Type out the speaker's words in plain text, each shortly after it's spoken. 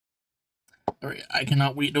Alright, I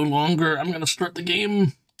cannot wait no longer. I'm gonna start the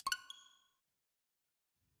game.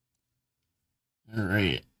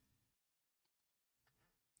 Alright.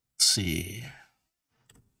 Let's see.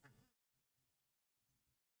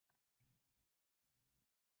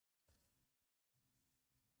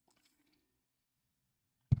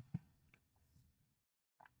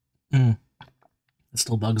 It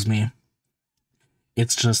still bugs me.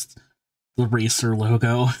 It's just the racer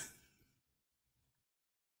logo.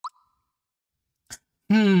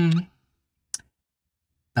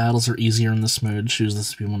 Battles are easier in this mode. Choose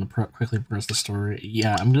this if you want to quickly progress the story.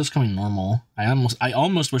 Yeah, I'm just going normal. I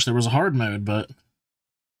almost wish there was a hard mode, but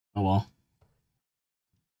oh well.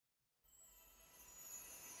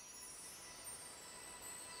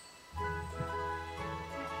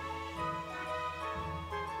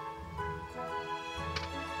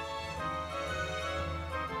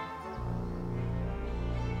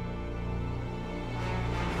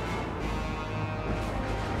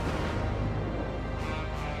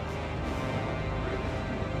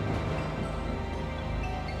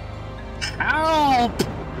 Help!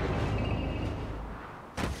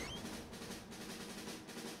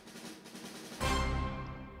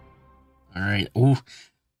 Alright. Ooh.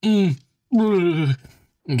 I'm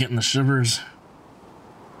getting the shivers.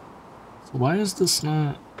 So why is this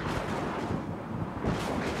not...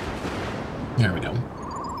 There we go.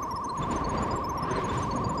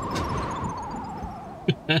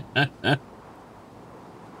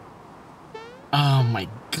 Oh my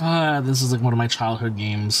god, this is like one of my childhood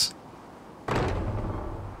games.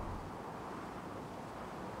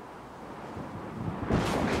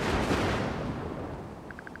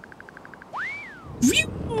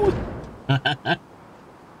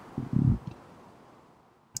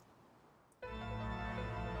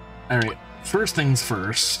 Alright, first things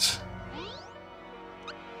first.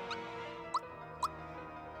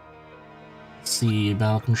 Let's see,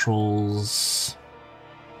 battle controls.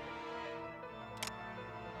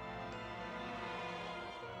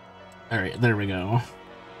 Alright, there we go.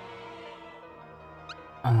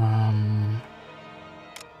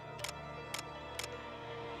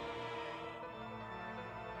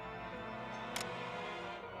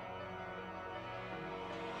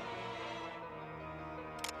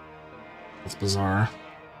 That's bizarre.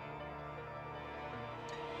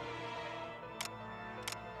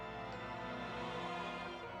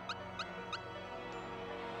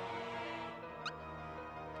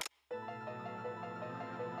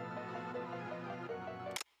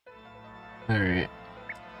 Alright.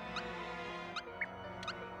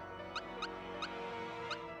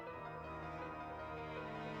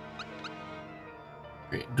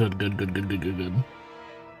 Great. Good.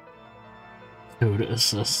 Code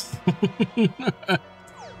assist.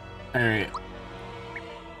 Alright.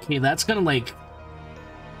 Okay, that's gonna, like,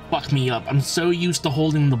 fuck me up. I'm so used to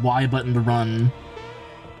holding the Y button to run.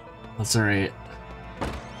 That's alright.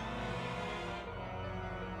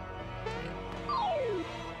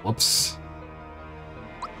 Whoops.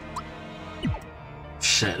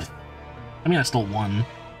 Shit. I mean, I still won.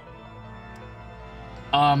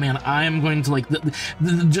 Oh man, I'm going to like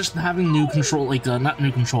just having new control, like not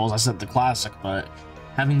new controls. I said the classic, but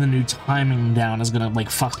having the new timing down is gonna like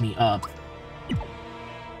fuck me up.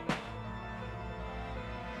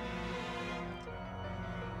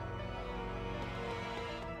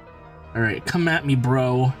 All right, come at me,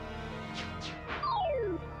 bro.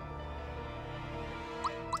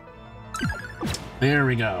 There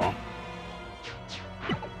we go.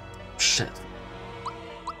 Shit.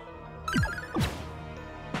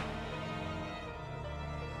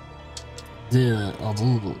 Yeah, I'll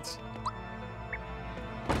do this.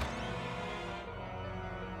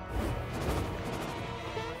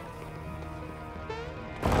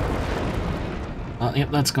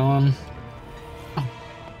 Yep, that's gone. Oh,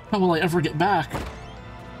 how will I ever get back?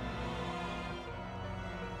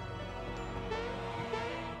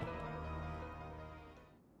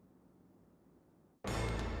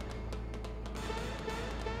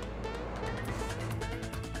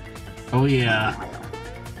 Oh yeah.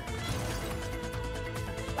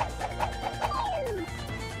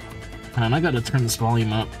 Man, I gotta turn this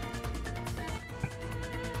volume up.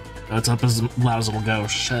 Oh, it's up as loud as it'll go.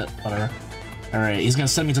 Shit, whatever. Alright, he's gonna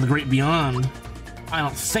send me to the great beyond. I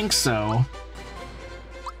don't think so.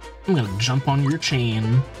 I'm gonna jump on your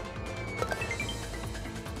chain.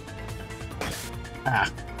 Ah.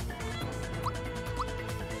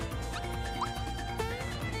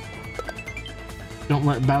 Don't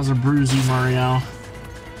let Bowser bruise you, Mario.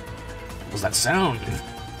 What was that sound?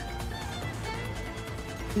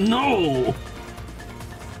 No!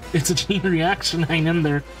 It's a chain reaction. Hang in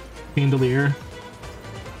there, Chandelier.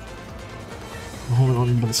 Hold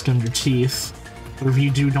on by the skin of your teeth. Whatever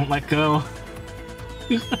you do, don't let go.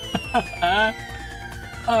 Oh,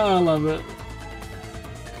 I love it.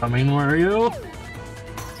 Coming, Mario.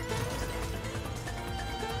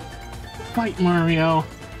 Fight, Mario.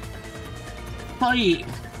 Fight.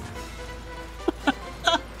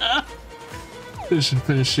 This should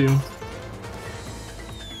finish you.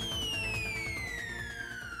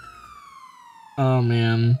 Oh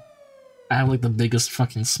man. I have like the biggest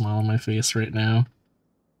fucking smile on my face right now.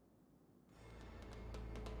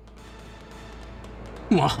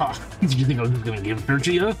 Did you think I was just gonna give her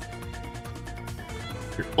to you?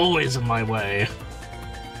 You're always in my way.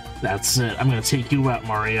 That's it. I'm gonna take you out,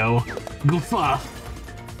 Mario. Goofa!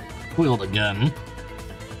 Wheeled again.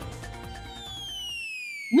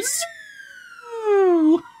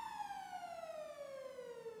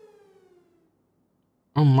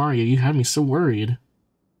 Oh, Mario, you had me so worried.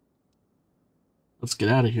 Let's get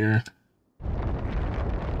out of here.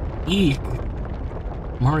 Eek!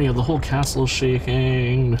 Mario, the whole castle is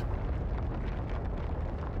shaking.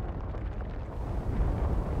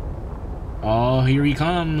 Oh, here he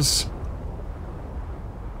comes.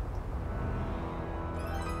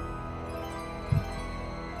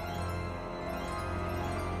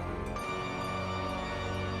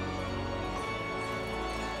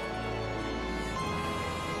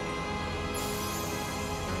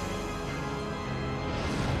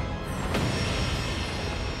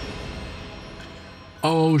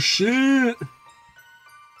 Oh shit!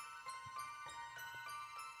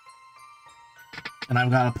 And I've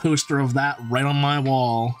got a poster of that right on my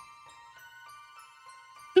wall.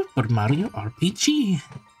 Super Mario RPG.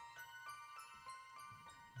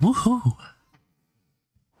 Woohoo!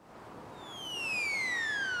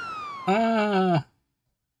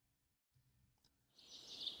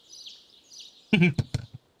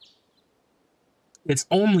 It's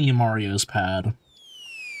only Mario's pad.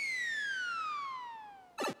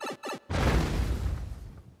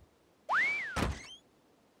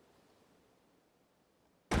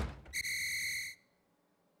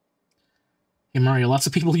 Hey Mario, lots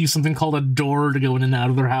of people use something called a door to go in and out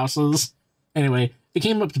of their houses. Anyway, they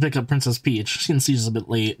came up to pick up Princess Peach. Since she's a bit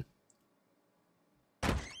late.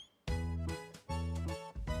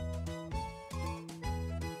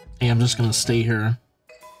 Hey, I'm just gonna stay here.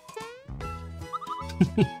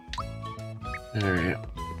 Alright.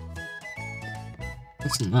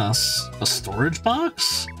 What's this? A storage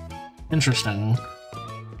box? Interesting.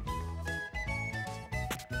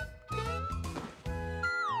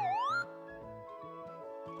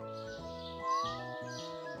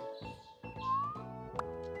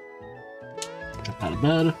 Jump out of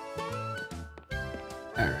bed.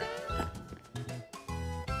 Alright.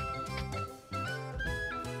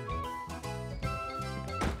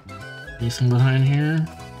 Anything behind here?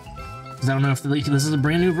 I don't know if this is a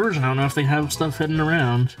brand new version. I don't know if they have stuff hidden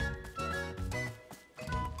around.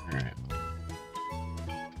 Alright.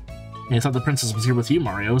 Yeah, I thought the princess was here with you,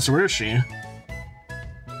 Mario, so where is she?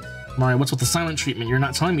 Mario, what's with the silent treatment? You're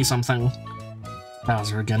not telling me something.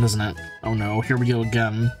 Bowser again, isn't it? Oh no, here we go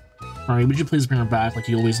again. Mario, would you please bring her back like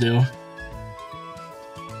you always do?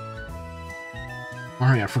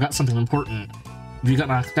 Mario, I forgot something important. If you got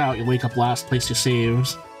knocked out, you'll wake up last place you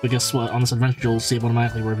saved. But guess what? On this adventure, you'll save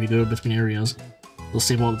automatically wherever you go between areas. You'll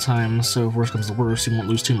save all the time, so if worst comes to worst, you won't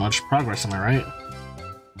lose too much progress, am I right?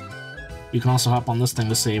 You can also hop on this thing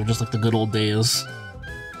to save, just like the good old days.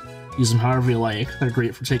 Use them however you like. They're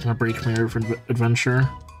great for taking a break from your adventure.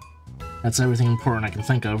 That's everything important I can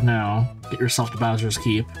think of now. Get yourself to Bowser's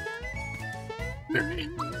Keep.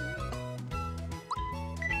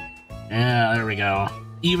 Yeah, there we go.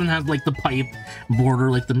 Even have, like, the pipe border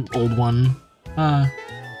like the old one.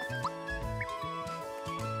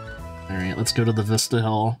 Alright, let's go to the Vista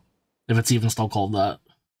Hill, if it's even still called that.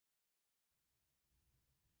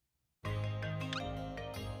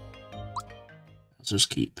 Let's just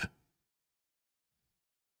keep.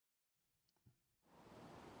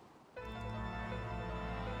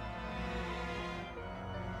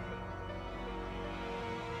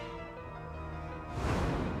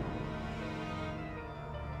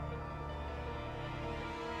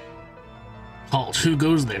 Halt, who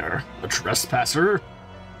goes there? A trespasser?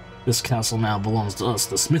 This castle now belongs to us,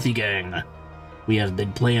 the Smithy Gang. We have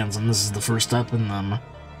big plans, and this is the first step in them.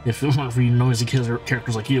 If it weren't for you noisy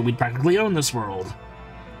characters like you, we'd practically own this world.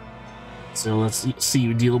 So let's see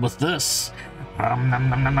you deal with this.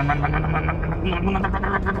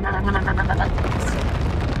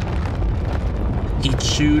 He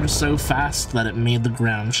chewed so fast that it made the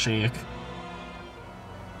ground shake.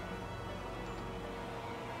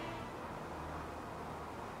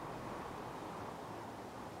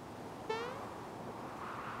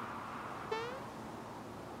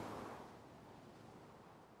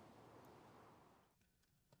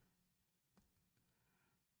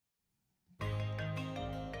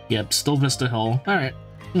 Yep, still Vista Hill. Alright.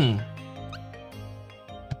 You're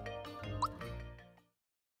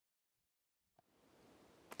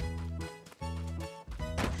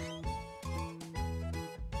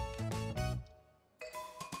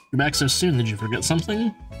back so soon, did you forget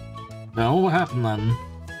something? No, what happened then?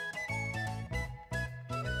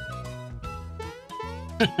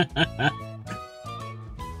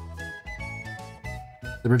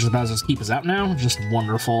 The Bridge of the Bowser's Keep is out now? Just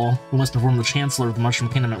wonderful. We must perform the Chancellor of the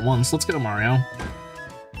Mushroom Kingdom at once. Let's go, Mario.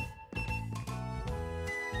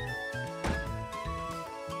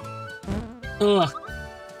 Ugh.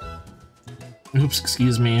 Oops,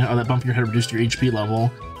 excuse me. Oh, that bump in your head reduced your HP level.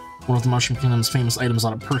 One of the Mushroom Kingdom's famous items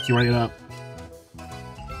ought to perk you right up.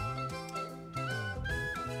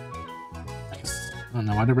 Nice. Oh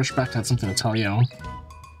no, I had to rush back to have something to tell you.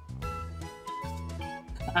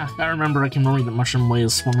 I remember I came knowing that Mushroom Way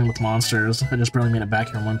is swarming with monsters. I just barely made it back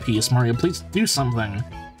here in one piece. Mario, please do something.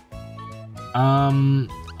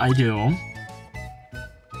 I do.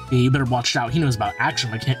 Yeah, you better watch out. He knows about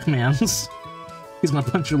action commands. He's gonna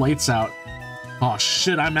punch your lights out. Oh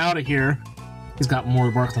shit, I'm out of here. He's got more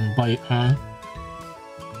bark than bite, huh?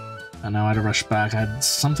 I know, I had to rush back. I had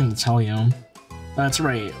something to tell you. That's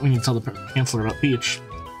right, we need to tell the Chancellor about Peach.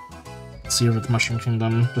 See you over at the Mushroom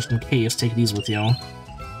Kingdom. Just in case, take these with you.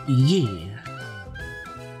 Yeah.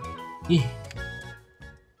 Yeah.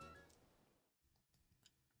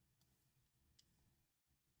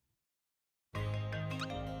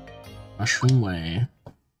 Mushroom Way.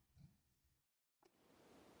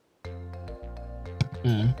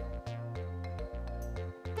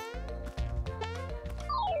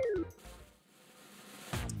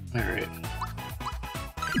 Alright.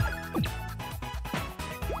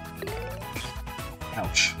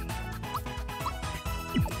 Ouch.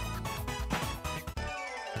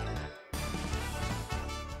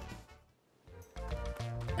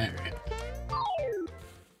 Alright.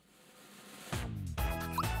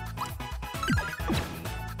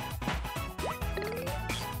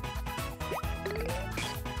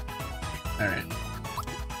 Alright.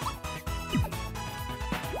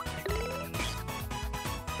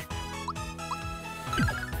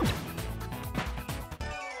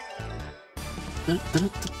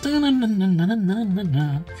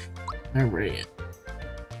 Alright.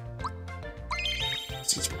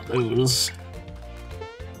 Let's use one of those.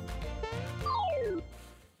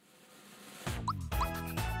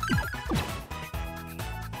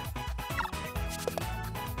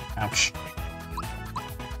 Ouch.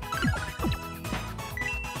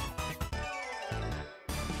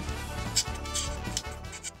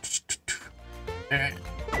 Alright.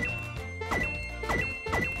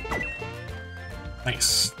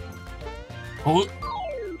 Nice. Oh.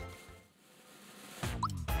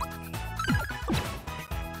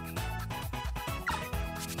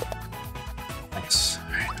 Nice.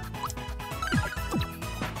 Alright.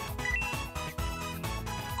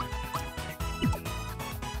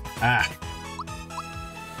 Ah.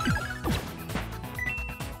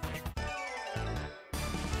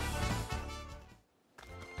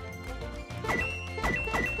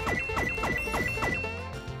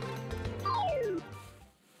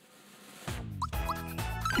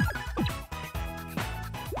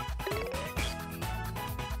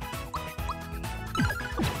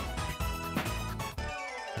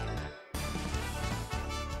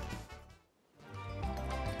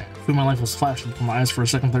 Feel my life was flashing before my eyes for a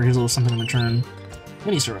second there. Here's a little something in return.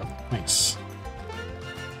 Mini syrup. Nice.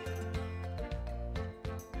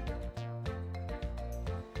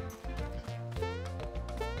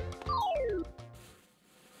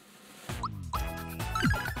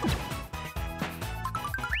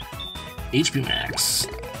 HP max.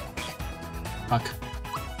 Fuck.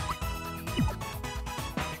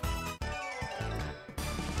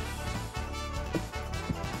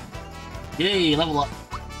 Yay, level up.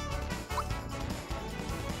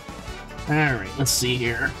 Alright, let's see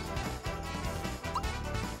here.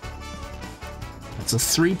 It's a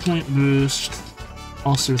 3-point boost.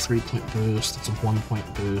 Also a 3-point boost. It's a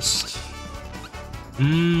 1-point boost.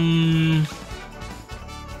 I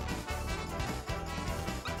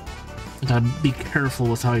gotta be careful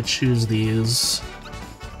with how I choose these.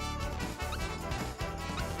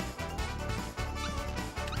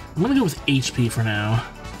 I'm gonna go with HP for now.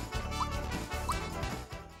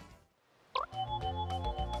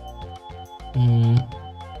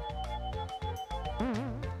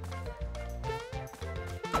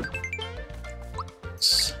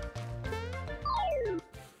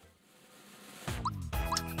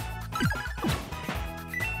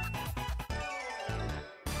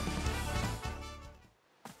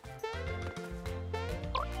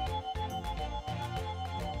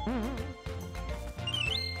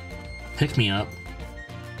 pick me up.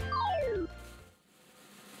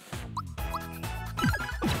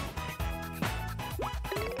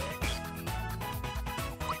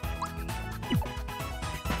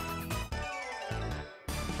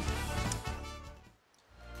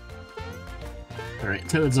 Alright,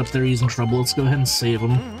 Toad's up there, he's in trouble. Let's go ahead and save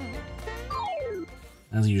him.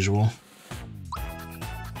 As usual.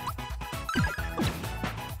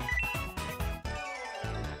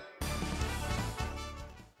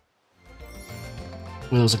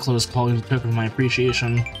 Well, that was a close call in the token of my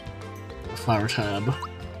appreciation. Flower tab.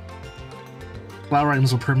 Flower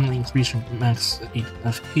items will permanently increase your max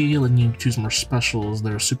FP, letting you choose more specials.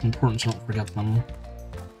 They're super important, so don't forget them.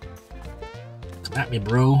 Come at me,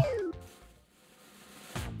 bro.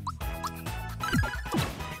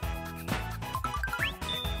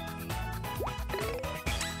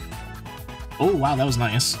 Oh, wow, that was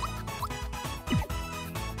nice.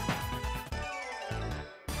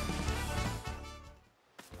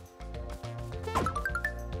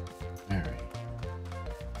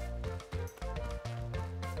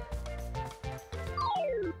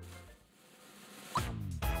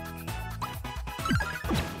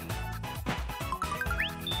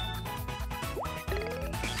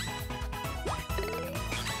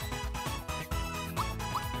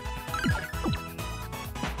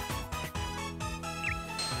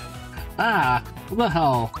 Ah, what the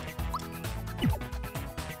hell?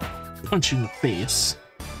 Punch you in the face.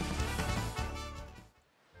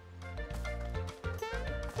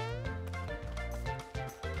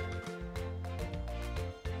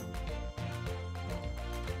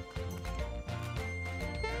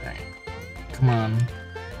 Alright. Come on.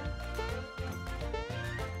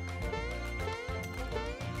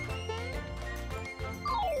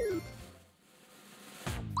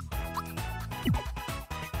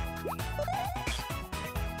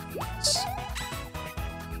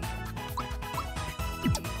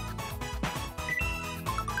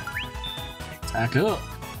 Back up.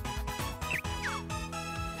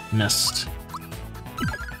 Missed.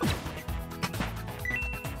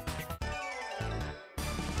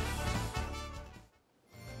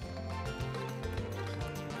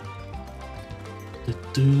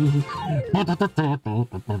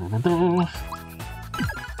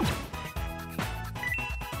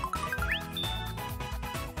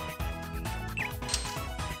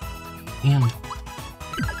 Damn.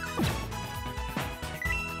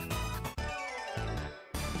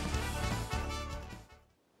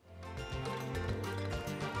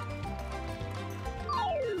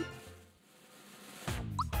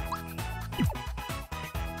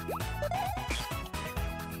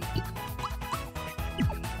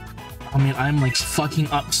 I mean, I'm like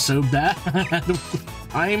fucking up so bad.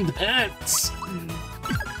 I'm pissed.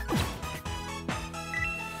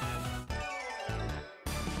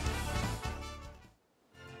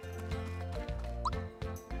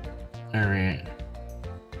 All right.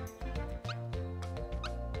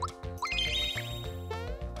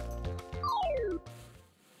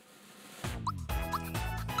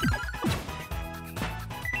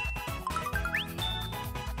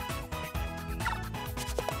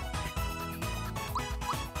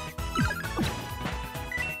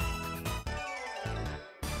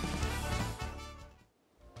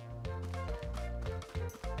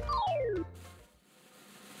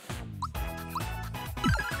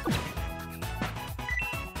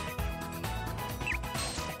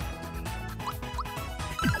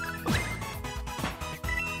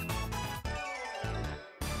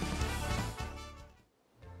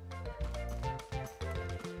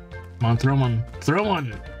 Come on, throw one. Throw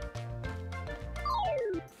one!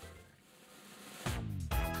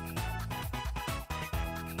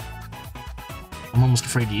 I'm almost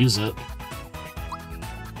afraid to use it.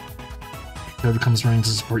 Whoever comes running to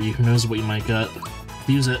support you, who knows what you might get.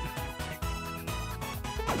 Use it.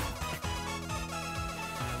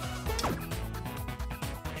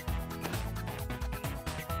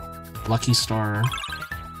 Lucky star.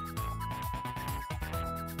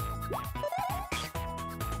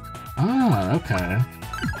 Ah, okay.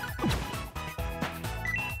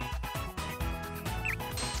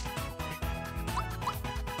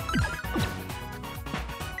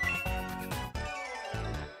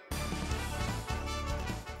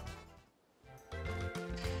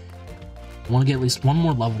 I want to get at least one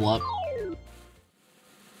more level up.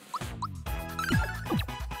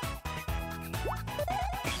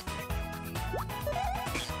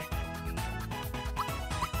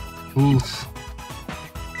 Oof.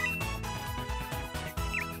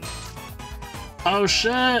 Oh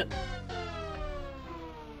shit!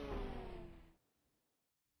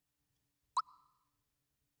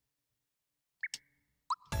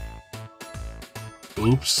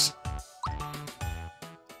 Oops.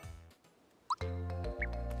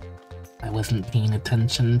 I wasn't paying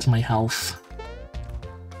attention to my health.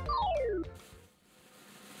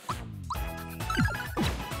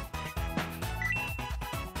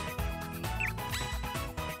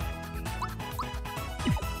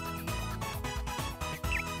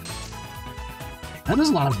 That is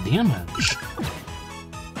a lot of damage.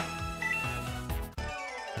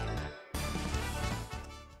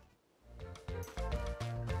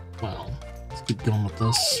 Well, let's keep going with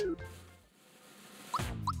this.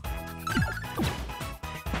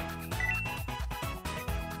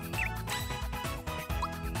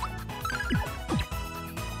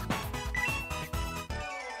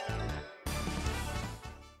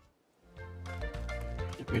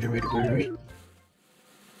 Wait.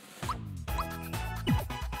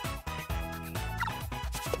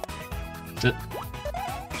 That's it.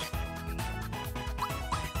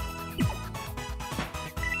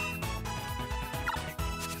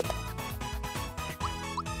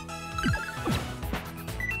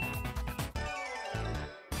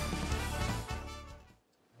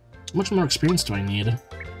 How much more experience do I need?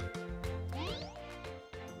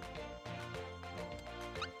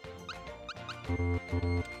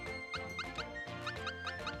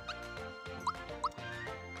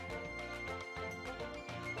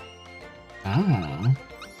 Ah.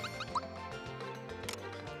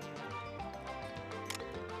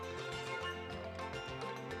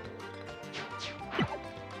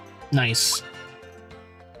 Nice.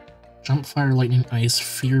 Jump, fire, lightning, ice,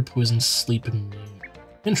 fear, poison, sleep, and...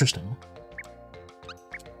 Interesting.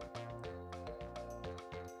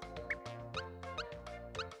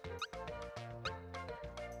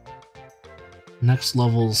 Next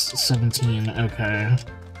level's 17, okay.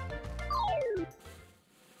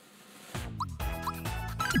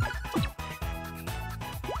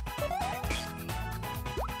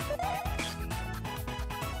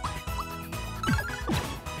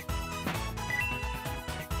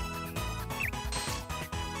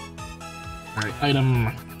 Alright, item.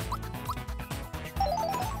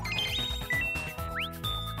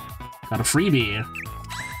 Got a freebie.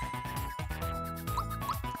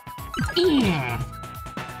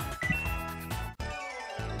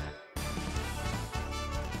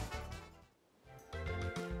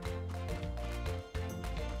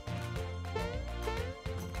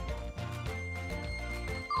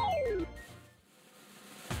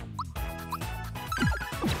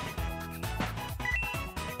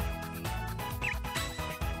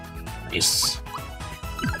 Nice.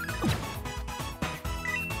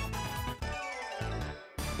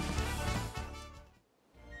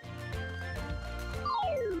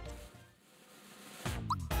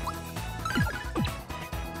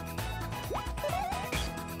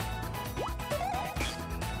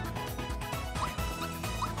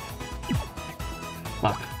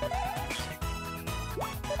 Fuck.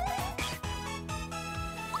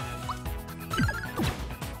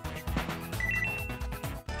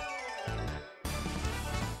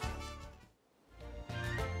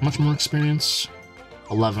 How much more experience?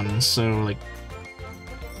 11, so like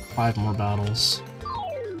 5 more battles.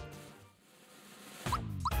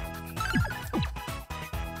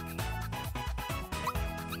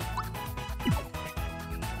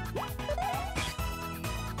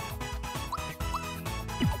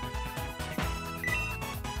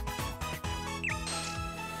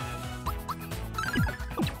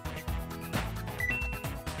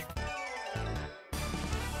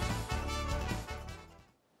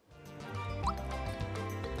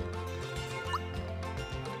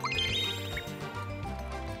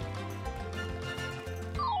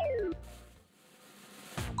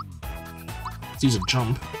 Let's use a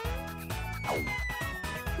jump.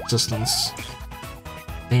 Distance.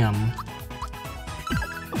 Damn.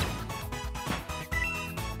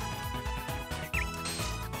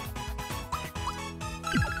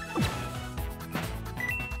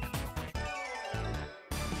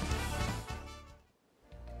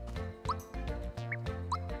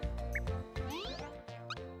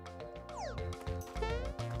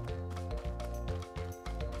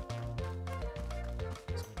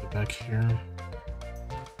 Get back here.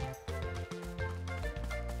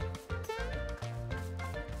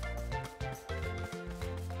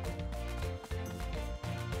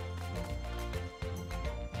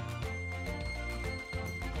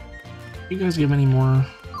 You guys give any more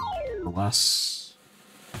or less?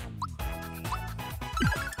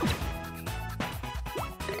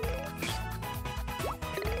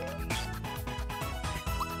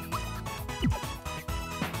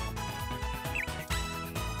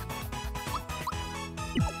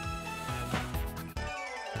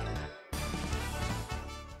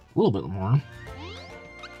 A little bit more.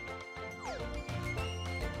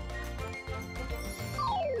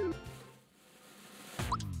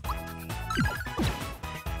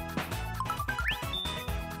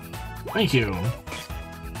 Thank you.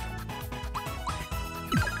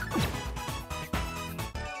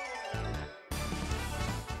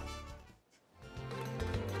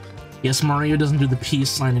 Yes, Mario doesn't do the peace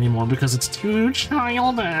sign anymore because it's too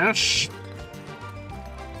childish.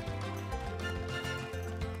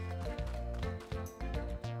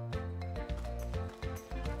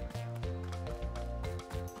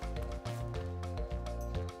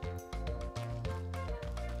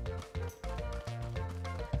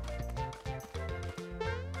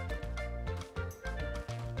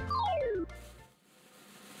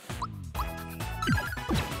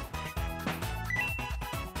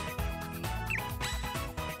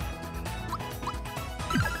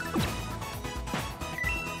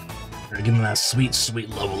 Give him that sweet,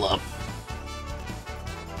 sweet level up.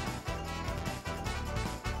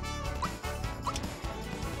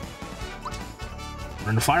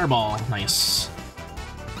 Burn the fireball. Nice.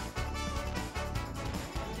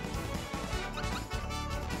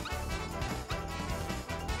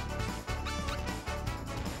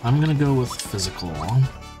 I'm gonna go with physical.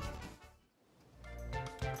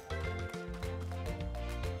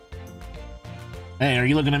 Hey, are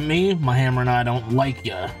you looking at me? My hammer and I don't like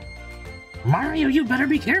ya. Mario, you better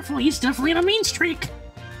be careful. He's definitely in a mean streak.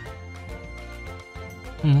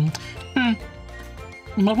 But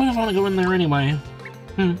we don't want to go in there anyway.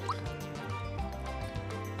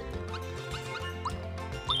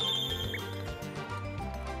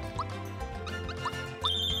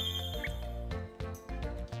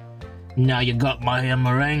 Now you got my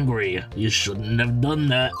hammer angry. You shouldn't have done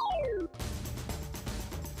that.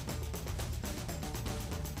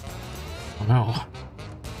 Oh no.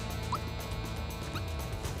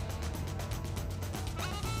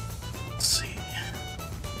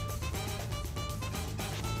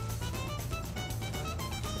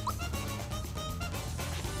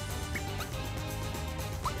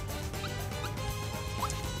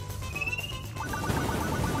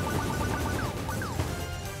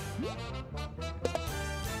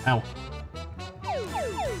 Ow.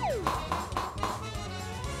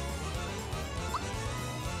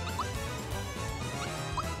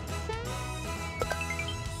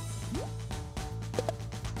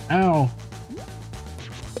 Ow.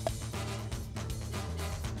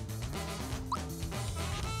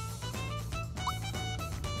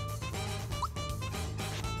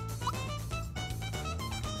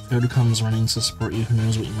 Toad comes running to support you. Who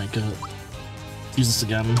knows what you might get. Use this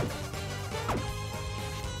again.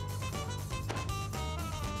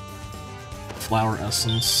 Flower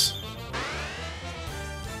essence.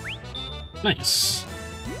 Nice.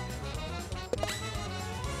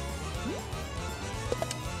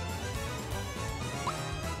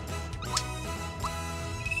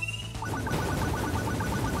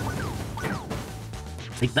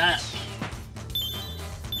 Take that.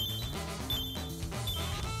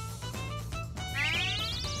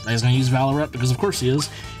 He's gonna use Valor up because of course he is.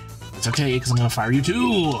 It's okay because I'm gonna fire you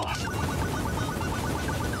too.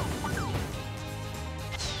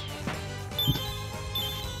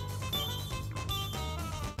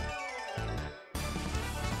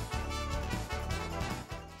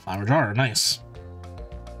 Flower jar, nice.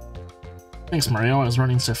 Thanks, Mario. I was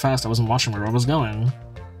running so fast I wasn't watching where I was going.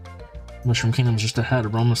 Mushroom Kingdom's just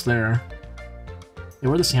ahead. We're almost there. Hey,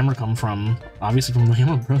 where'd this hammer come from? Obviously from the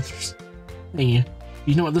Hammer Brothers. Hey,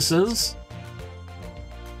 you know what this is?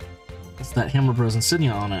 It's that Hammer Bros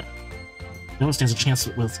insignia on it. No one stands a chance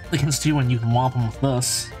against you when you can whomp them with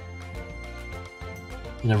this.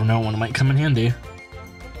 You never know when it might come in handy.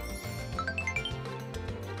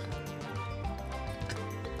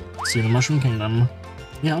 See the Mushroom Kingdom.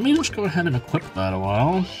 Yeah, let me just go ahead and equip that a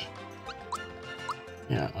while.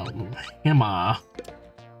 Yeah, hammer.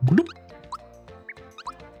 Bloop.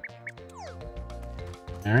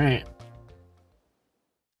 All right.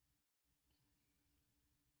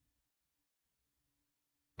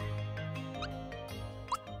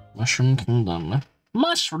 Mushroom Kingdom.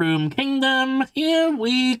 Mushroom Kingdom, here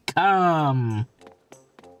we come.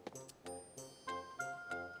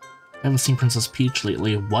 I haven't seen Princess Peach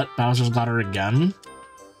lately. What? Bowser's got her again?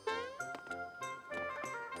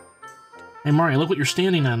 Hey Mario, look what you're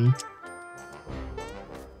standing in.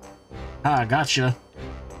 Ah, gotcha.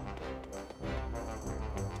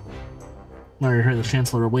 Mario, here the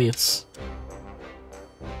Chancellor awaits.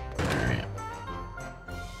 Alright.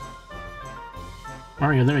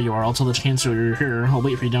 Mario, there you are. I'll tell the Chancellor you're here. I'll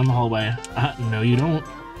wait for you down the hallway. No you don't.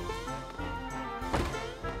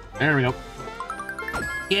 There we go.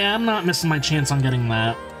 Yeah, I'm not missing my chance on getting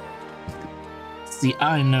that. See,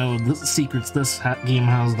 I know the secrets this game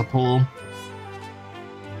has to pull.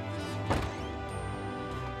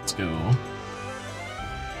 Let's go.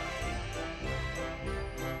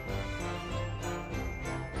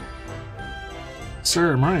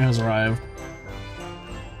 Sir, Mario has arrived.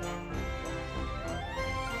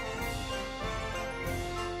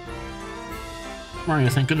 Mario,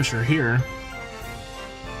 thank goodness you're here.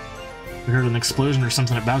 We heard an explosion or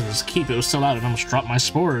something at Bowser's Keep. It was so loud it almost dropped my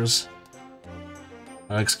spores.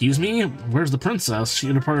 Excuse me? Where's the princess?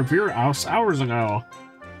 She departed for your house hours ago.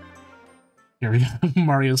 Here we go.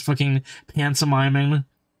 Mario's fucking pantomiming.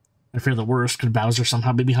 I fear the worst. Could Bowser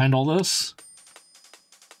somehow be behind all this?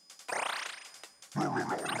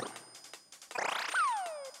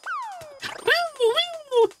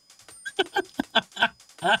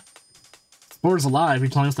 Spore's alive.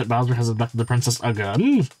 You're telling us that Bowser has abducted the princess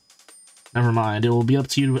again? Never mind. It will be up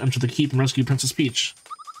to you to enter the keep and rescue Princess Peach.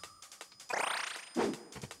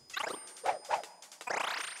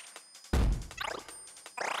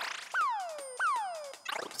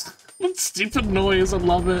 What stupid noise. I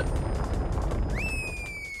love it.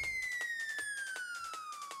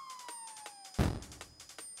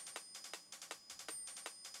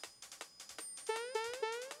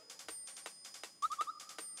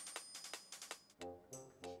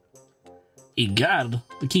 Egad,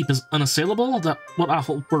 the keep is unassailable? What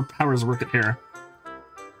awful powers work it here?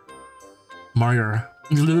 Mario.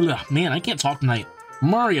 Man, I can't talk tonight.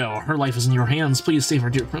 Mario, her life is in your hands. Please save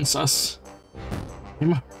our dear princess.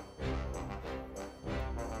 I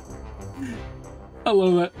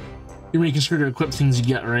love it. You're making sure to equip things you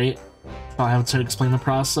get, right? I have to explain the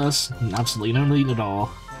process? Absolutely no need at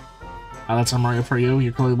all. That's on Mario for you.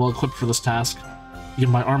 You're clearly well equipped for this task. You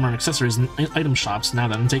can buy armor and accessories in item shops. Now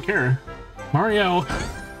then, take care. Mario!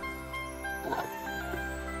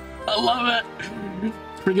 I love it!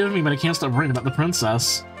 Forgive me, but I can't stop worrying about the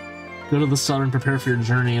princess. Go to the cellar and prepare for your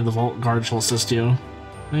journey, and the vault guard shall assist you.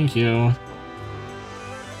 Thank you.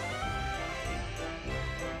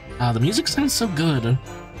 The music sounds so good.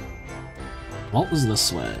 Vault is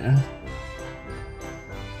this way.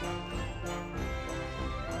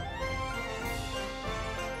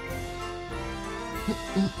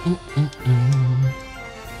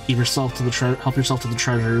 Help yourself to the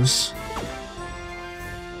treasures.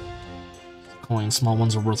 Coins, small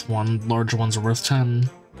ones are worth 1, larger ones are worth 10.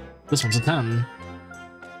 This one's a 10.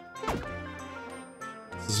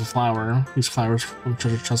 This is a flower. These flowers from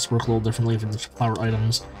treasure chests work a little differently from the flower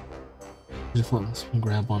items. You can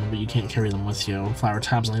grab one, but you can't carry them with you. Flower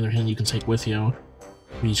tabs, on the other hand, you can take with you.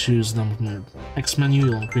 If you choose them from your X menu,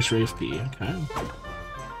 you'll increase your AFP. Okay.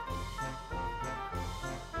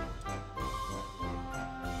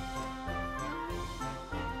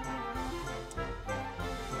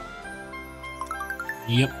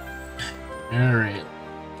 Yep. Alright.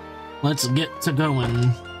 Let's get to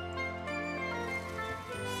going.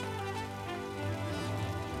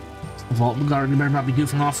 The vault guard, you better not be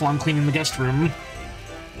goofing off while I'm cleaning the guest room.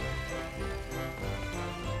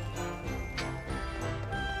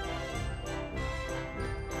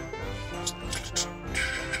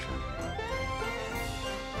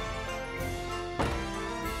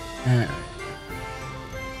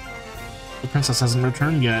 The princess hasn't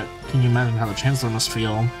returned yet. Can you imagine how the Chancellor must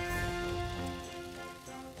feel?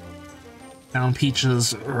 Down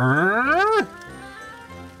Peaches.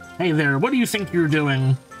 Hey there, what do you think you're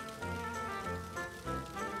doing?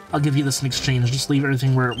 I'll give you this in exchange. Just leave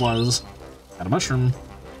everything where it was. Got a mushroom.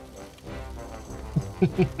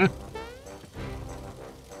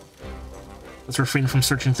 Let's refrain from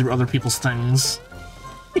searching through other people's things.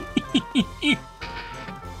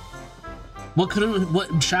 What could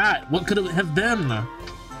it, chat? What could it have been?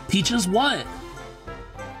 Peaches what?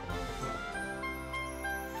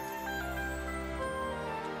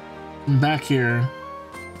 I'm back here.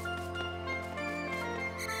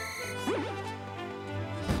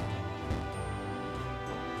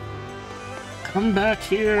 Come back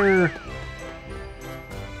here.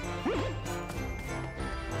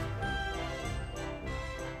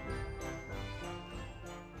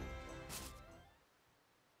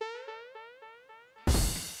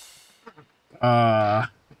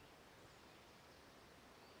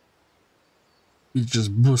 He's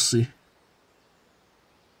just bussy.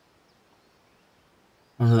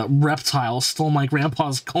 Oh, that reptile stole my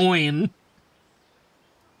grandpa's coin.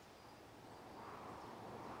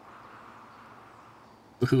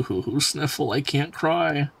 Ooh, Sniffle, I can't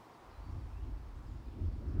cry.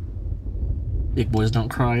 Big boys don't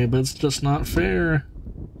cry, but it's just not fair.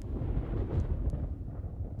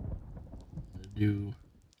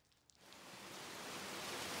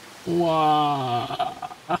 Wow.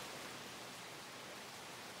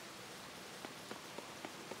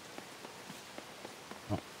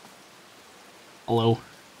 Oh. Hello.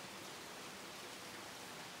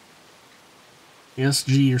 Yes,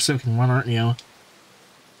 gee, you're soaking one, aren't you?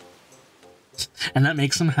 And that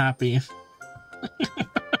makes him happy.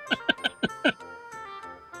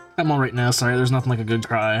 I'm alright now, sorry, there's nothing like a good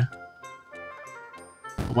cry.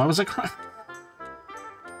 Why was I crying?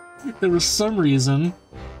 There was some reason.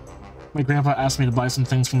 My grandpa asked me to buy some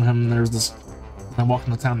things from him, and there's this... I walked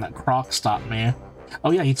into town, that croc stopped me.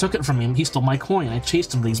 Oh yeah, he took it from me, he stole my coin. I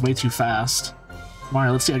chased him, but he's way too fast.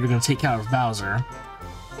 Mario, let's see how you're gonna take care of Bowser.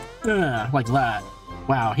 Yeah, like that.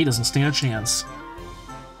 Wow, he doesn't stand a chance.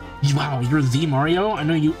 Wow, you're the Mario? I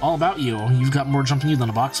know you all about you. You've got more jump in you than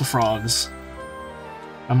a box of frogs.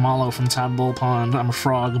 I'm Malo from Tadpole Pond. I'm a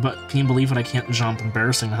frog, but can you believe it? I can't jump.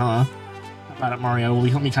 Embarrassing, huh? How about it, Mario? Will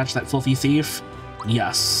you help me catch that filthy thief?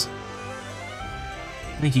 Yes.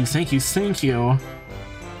 Thank you, thank you, thank you.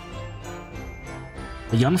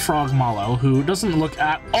 A young frog Malo, who doesn't look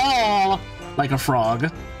at all like a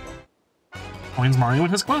frog, joins Mario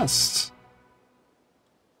in his quest.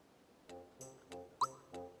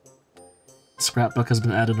 Scrapbook has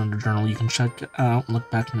been added under journal. You can check out and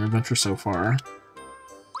look back on your adventure so far.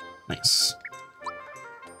 Nice.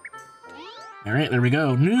 Alright, there we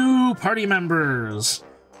go. New party members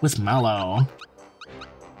with Mallow.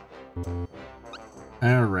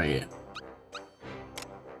 Alright.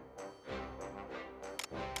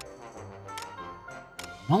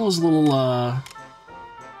 Mallow's a little,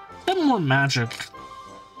 got more magic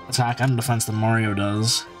attack and defense than Mario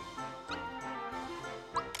does.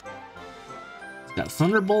 He's got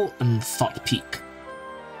Thunderbolt and Thought Peak.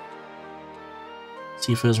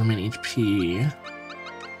 See if it has remaining HP.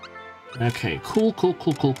 Okay, cool, cool,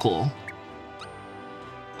 cool, cool, cool.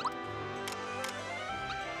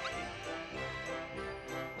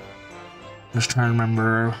 I'm just trying to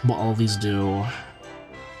remember what all of these do.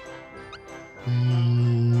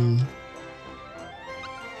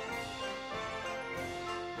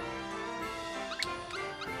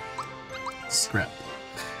 Scrap.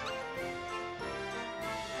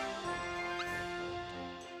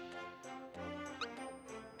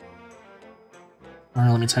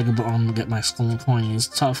 Alright, let me take a on to get my stolen coin. He's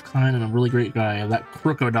tough, kind, and a really great guy. That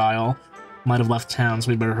crocodile might have left town, so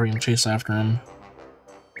we better hurry and chase after him.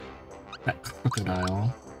 That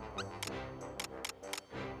crocodile.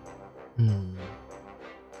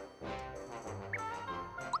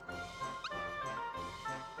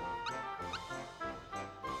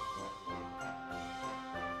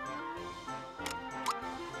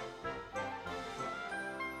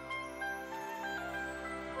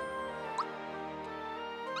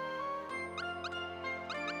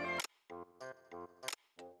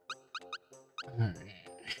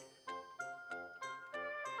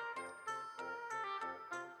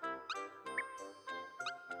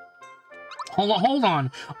 Hold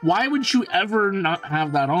on. Why would you ever not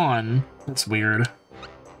have that on? That's weird.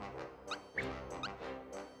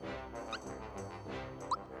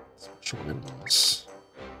 Special items.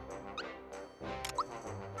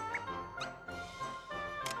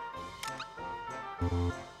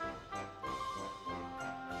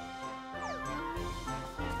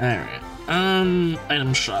 Alright.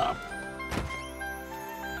 Item shop.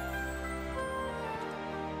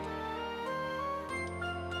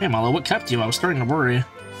 Hey, Malo, what kept you? I was starting to worry.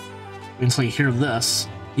 Until you hear this.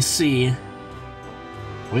 You see...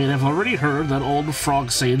 Wait, I've already heard that old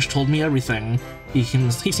frog sage told me everything. He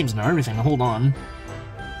seems to know everything. Now, hold on.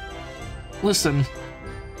 Listen.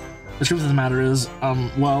 The truth of the matter is,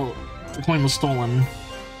 well, the coin was stolen.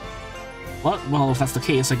 What? Well, if that's the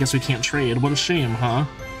case, I guess we can't trade. What a shame, huh?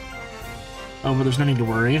 Oh, but there's no need to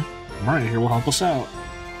worry. Mario here will help us out.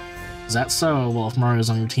 Is that so? Well, if Mario's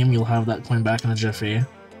on your team, you'll have that coin back in a jiffy.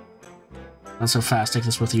 Not so fast, take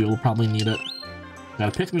this with you, you'll probably need it.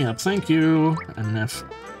 Gotta pick me up, thank you! And if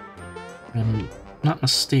I'm not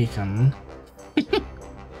mistaken...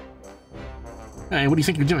 Hey, what do you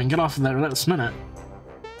think you're doing? Get off of there this minute.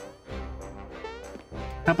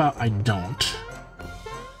 How about I don't?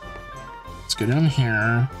 Let's go down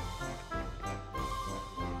here.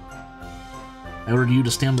 I ordered you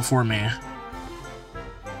to stand before me.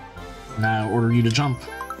 Now I order you to jump.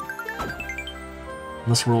 In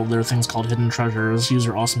this world, there are things called hidden treasures. Use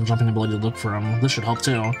your awesome jumping ability to look for them. This should help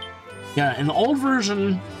too. Yeah, in the old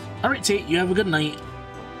version... Alright, Tate, you have a good night.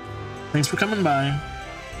 Thanks for coming by.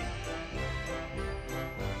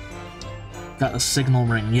 Got a signal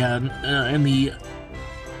ring. Yeah, in the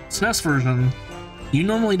SNES version, you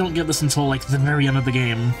normally don't get this until, like, the very end of the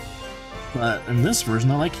game. But in this version,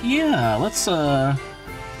 they're like, yeah, let's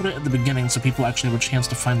put it at the beginning so people actually have a chance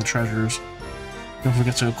to find the treasures. Don't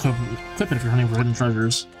forget to equip it if you're hunting for hidden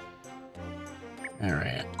treasures.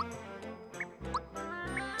 Alright.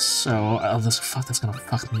 So, that's gonna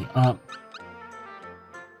fuck me up.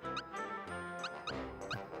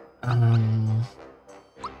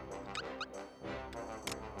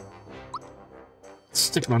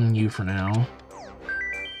 Stick it on you for now.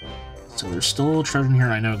 So there's still treasure in here,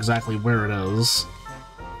 I know exactly where it is.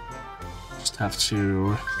 Just have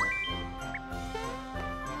to...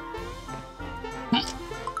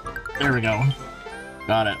 There we go.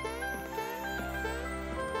 Got it.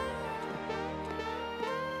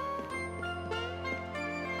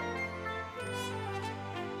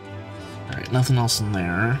 Alright, nothing else in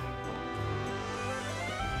there.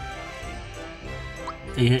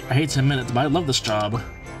 I hate to admit it, but I love this job.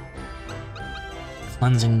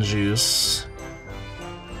 Cleansing juice.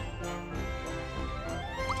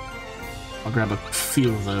 I'll grab a few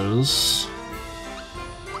of those.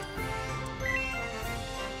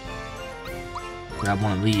 Grab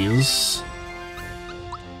one of these.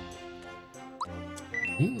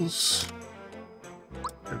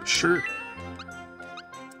 Grab a shirt.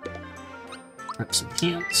 Grab some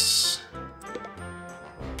pants.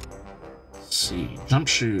 Let's see. Jump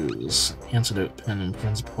shoes. Antidote pen and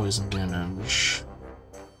prevents poison damage.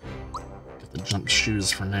 Get the jump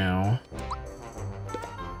shoes for now.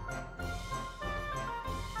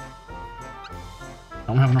 I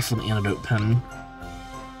don't have enough for the antidote pen.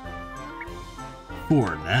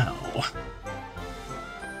 For now.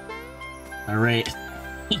 Alright.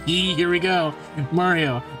 Here we go.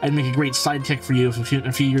 Mario, I'd make a great sidekick for you in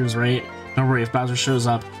a few years, right? Don't worry, if Bowser shows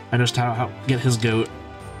up, I know how to get his goat.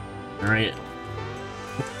 Alright.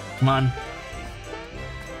 Come on.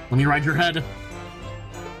 Let me ride your head.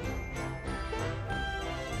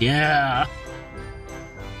 Yeah!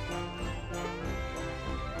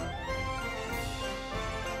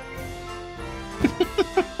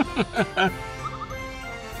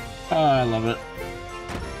 Oh, I love it.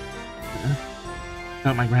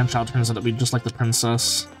 Oh, my grandchild turns out to be just like the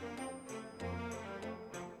princess.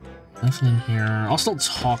 Nothing in here. I'll still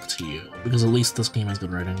talk to you, because at least this game has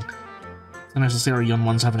good writing. It's nice to see our young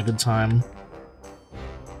ones having a good time.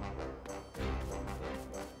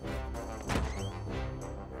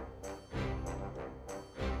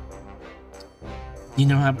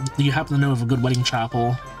 Do you happen to know of a good wedding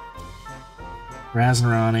chapel? Raz and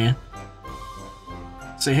Ronnie.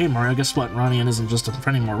 Say, hey Mario, guess what? Ronnie isn't just a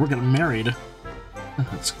friend anymore. We're getting married.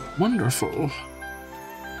 That's wonderful.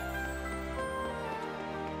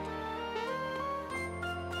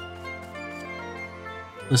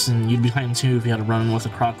 Listen, you'd be behind too if you had to run with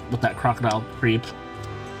that crocodile creep.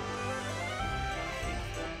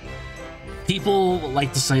 People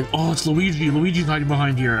like to say, oh, it's Luigi. Luigi's hiding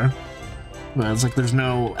behind here. But it's like there's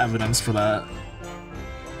no evidence for that.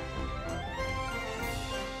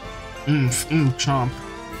 Chomp.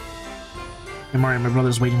 Hey Mario, my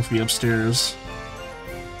brother's waiting for you upstairs.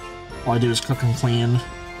 All I do is cook and clean.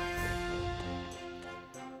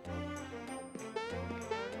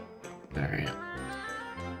 Alright.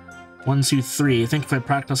 1, 2, 3. I think if I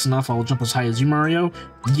practice enough, I'll jump as high as you, Mario.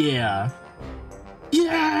 Yeah!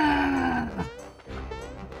 Yeah!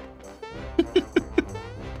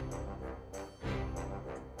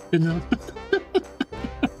 Good enough.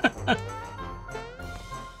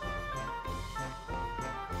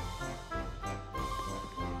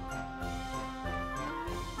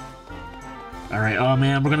 Alright, oh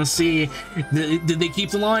man, we're gonna see. Did they keep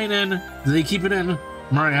the line in? Did they keep it in?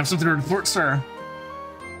 Mario, I have something to report, sir.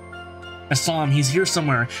 I saw him. He's here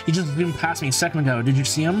somewhere. He just zoomed past me a second ago. Did you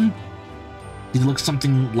see him? Did he look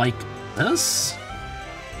something like this?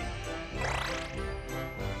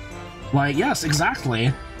 Why, yes,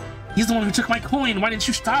 exactly. He's the one who took my coin. Why didn't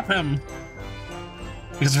you stop him?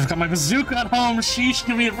 Because I've got my bazooka at home. Sheesh,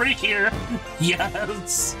 give me a break here.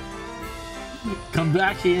 Yes. Come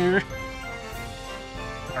back here.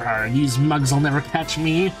 These mugs will never catch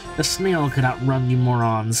me. The snail could outrun you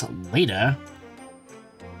morons later.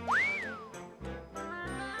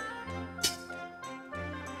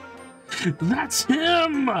 That's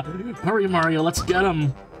him! Hurry, Mario, let's get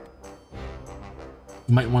him.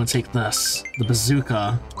 You might want to take this. The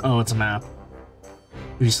bazooka. Oh, it's a map.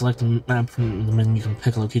 If you select a map from the menu, you can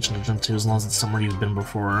pick a location to jump to as long as it's somewhere you've been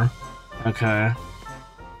before. Okay.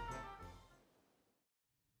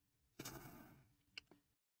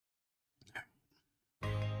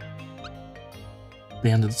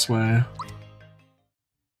 Bandit's way.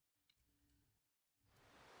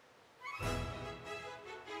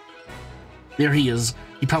 There he is.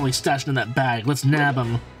 He probably stashed in that bag. Let's nab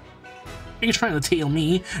him. Are you trying to tail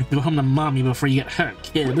me? Go home to mommy before you get hurt,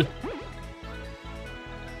 kid.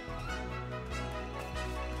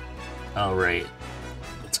 Alright.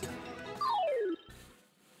 Let's go.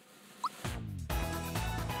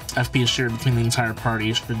 FP is shared between the entire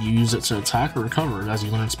party. Should you use it to attack or recover? As you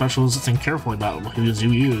learn specials, think carefully about who you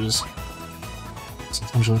use.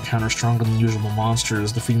 Sometimes you'll encounter stronger than usual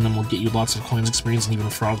monsters. Defeating them will get you lots of coins, experience, and even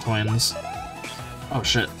frog coins. Oh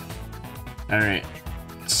shit. Alright.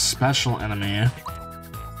 Special enemy.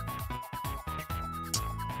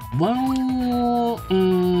 Well,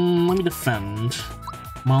 let me defend.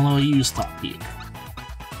 Malo, you use Thought Peak.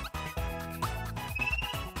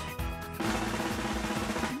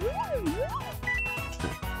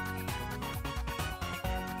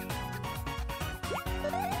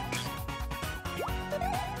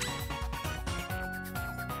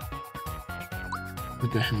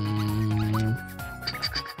 Go ahead and...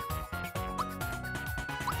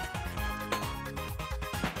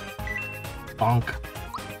 bonk.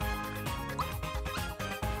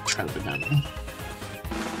 Try it again.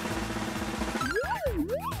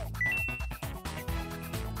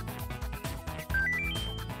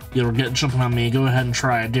 You'll get jumping on me. Go ahead and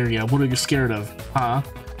try. I dare you. What are you scared of? Huh?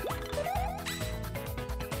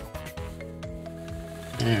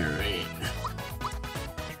 Alright.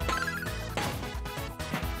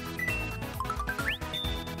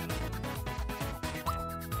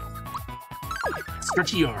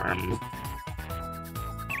 Stretchy arm.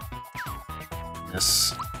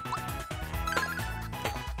 Yes.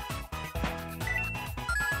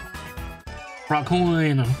 Frog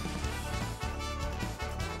coin.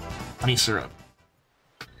 Honey syrup.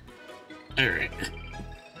 Alright.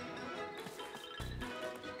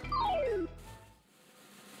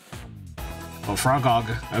 Oh, Frogog.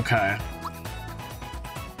 Okay.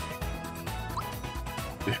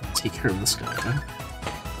 Take care of this guy.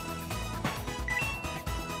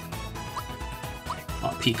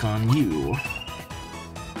 I'll peek on you.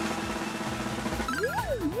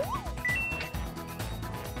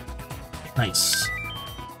 Nice.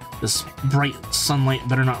 This bright sunlight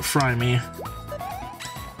better not fry me.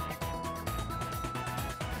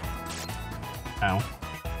 Ow.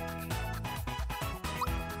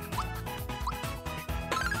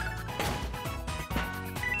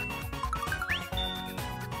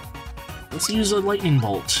 Let's use a lightning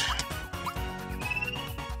bolt.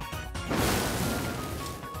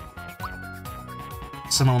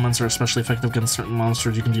 Some elements are especially effective against certain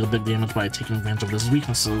monsters. You can deal big damage by taking advantage of those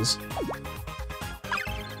weaknesses.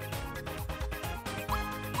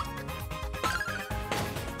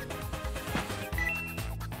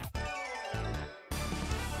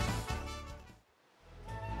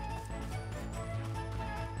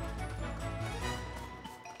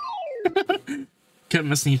 Kept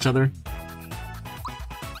missing each other.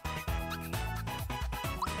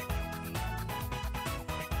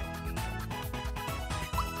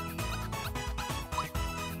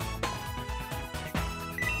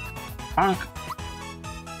 Bonk.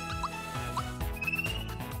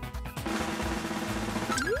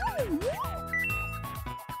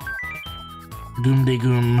 Goom de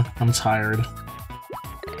goom, I'm tired.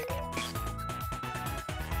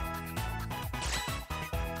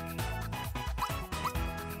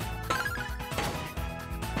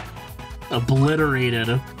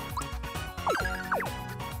 Obliterated.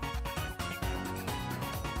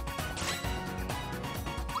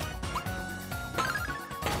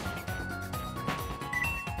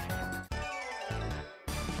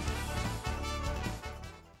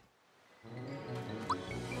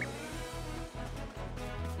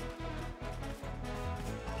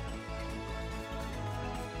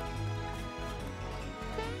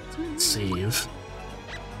 Save.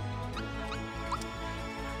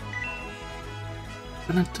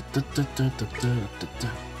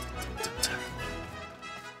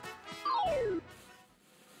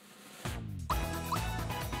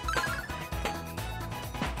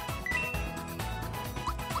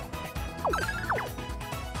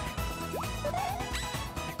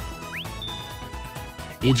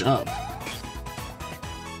 Age up.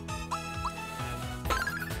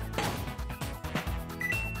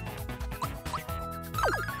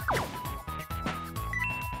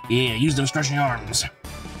 Yeah, use those stretching arms.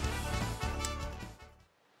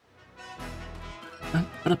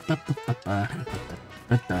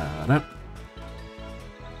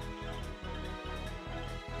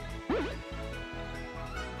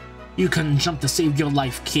 You couldn't jump to save your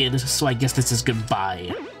life, kid, so I guess this is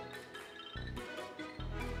goodbye.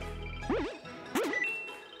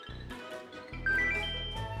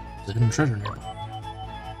 There's a hidden treasure nearby.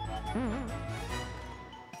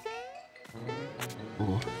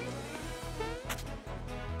 Cool.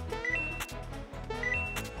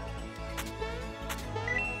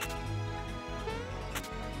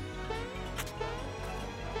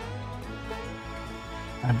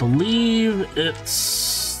 I believe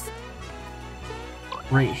it's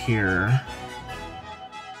right here.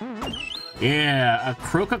 Yeah, a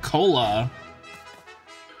Coca-Cola.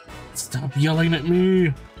 Stop yelling at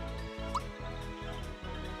me.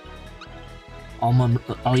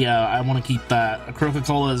 Oh yeah, I want to keep that. A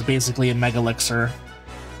Coca-Cola is basically a Mega Elixir.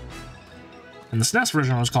 And the SNES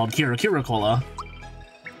version was called Kira Cola.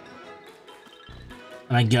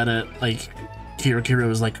 And I get it, like, Kira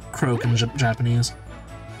is like croak in Japanese.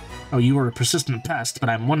 Oh, you are a persistent pest, but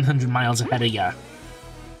I'm 100 miles ahead of ya.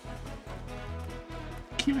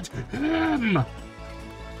 Give it to him!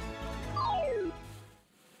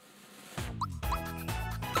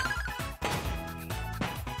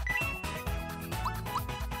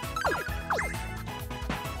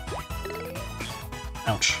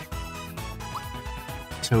 Ouch.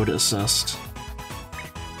 Toad assist.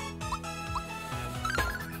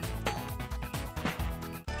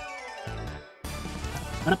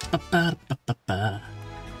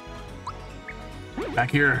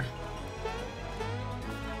 Back here.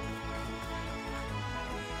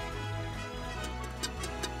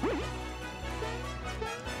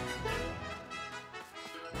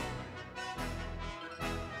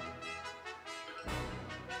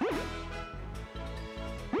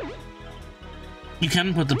 You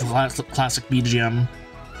can put the classic BGM.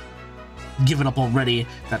 Give it up already.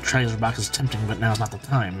 That treasure box is tempting, but now's not the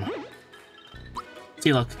time.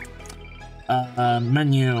 See, look.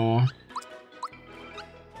 Menu.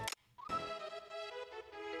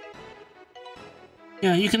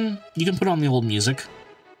 Yeah, you can put on the old music.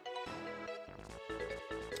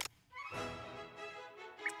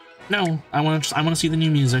 No, I want to see the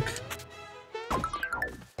new music.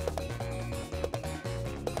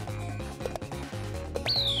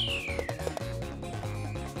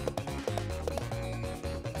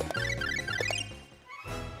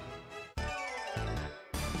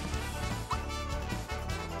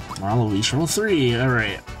 Level 3,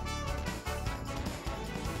 alright.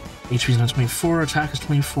 HP is now 24, attack is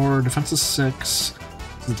 24, defense is 6.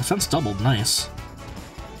 The defense doubled, nice.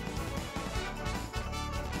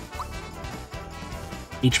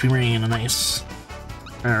 HP rain, nice.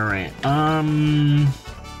 Alright,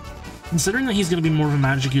 considering that he's gonna be more of a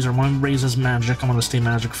magic user, I want to raise his magic, I want to stay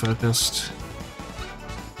magic focused.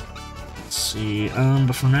 Let's see,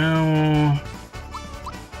 but for now,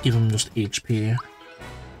 give him just HP.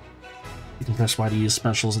 You can press Y to use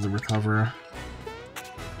specials of the recover.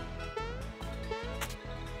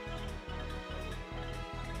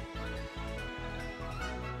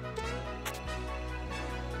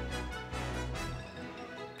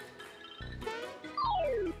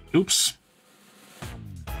 Oops.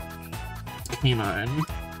 Canine.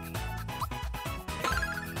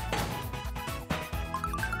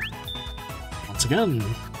 Once again.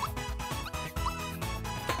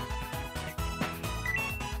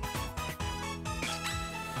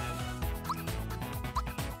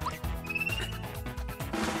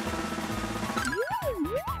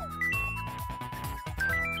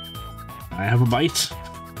 I have a bite.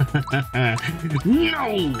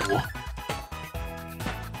 No!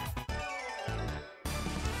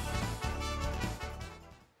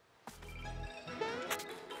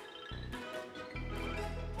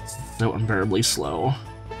 So unbearably slow.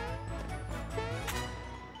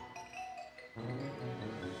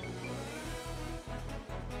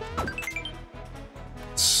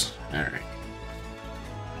 Alright.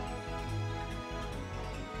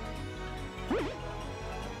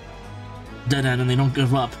 Dead end and they don't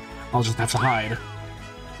give up. I'll just have to hide.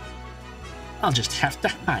 I'll just have to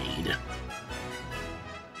hide.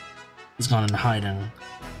 He's gone into hiding.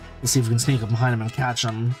 Let's see if we can sneak up behind him and catch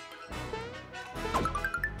him.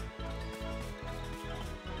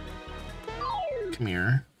 Come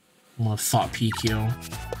here. I'm gonna thought PQ.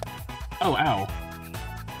 Oh, ow.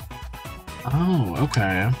 Oh,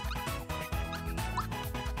 okay.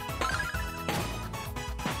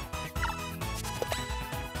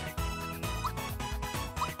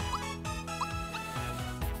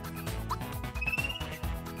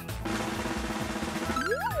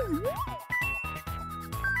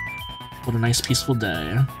 What a nice peaceful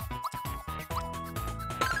day.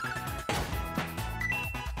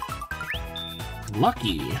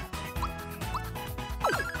 Lucky.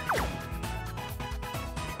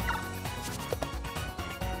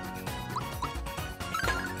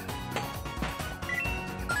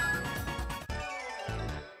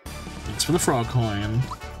 Thanks for the frog coin.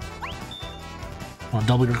 Want to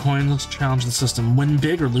double your coins? Let's challenge the system. Win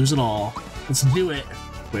big or lose it all. Let's do it.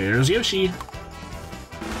 Where's Yoshi?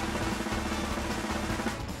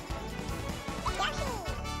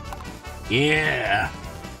 Yeah.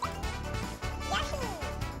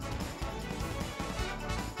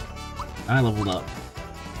 I leveled up.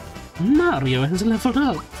 Mario has leveled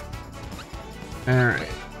up! Alright.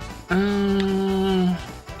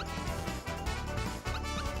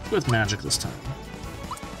 With magic this time.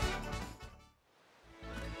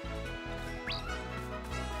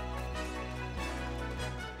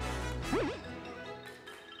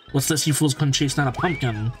 What's this? You fools couldn't chase down a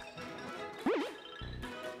pumpkin.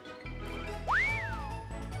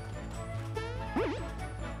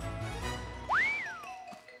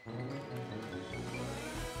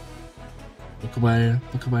 Look away,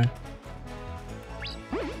 look away.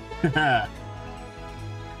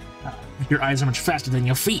 Your eyes are much faster than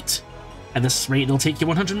your feet. At this rate, it'll take you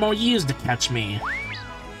 100 more years to catch me.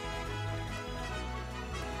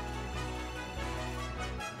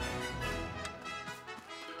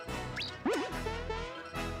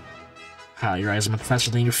 Ha, your eyes are much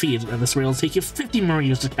faster than your feet. At this rate, it'll take you 50 more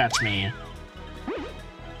years to catch me.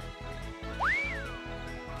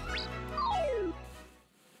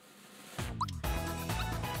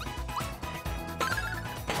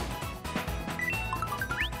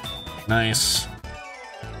 Nice.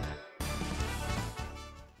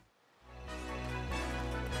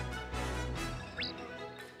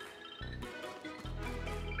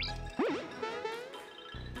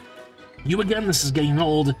 You again, this is getting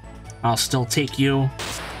old. I'll still take you.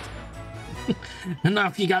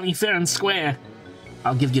 Enough, you got me fair and square.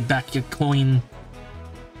 I'll give you back your coin.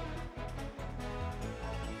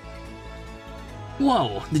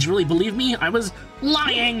 Whoa, did you really believe me? I was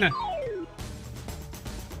lying!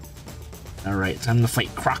 Alright, time to fight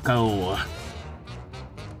Croco.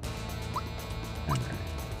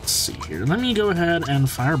 Let's see here. Let me go ahead and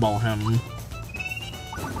fireball him.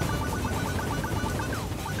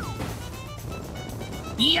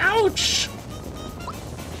 Ouch!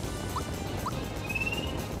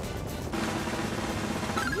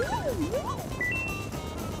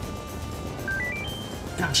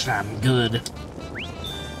 Gosh, I'm good.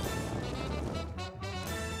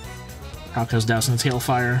 Croco's dousing the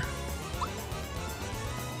tailfire.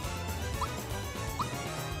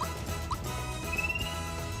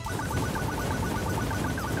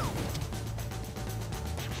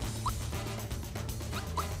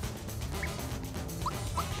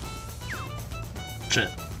 Shit.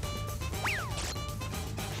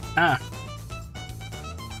 Ah.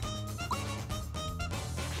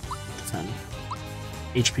 10.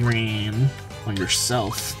 HP rain on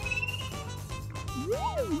yourself.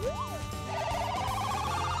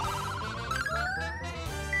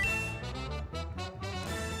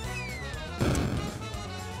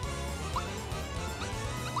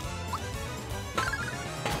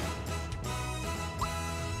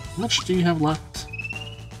 How much do you have left?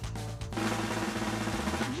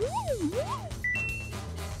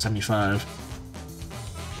 75.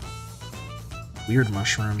 Weird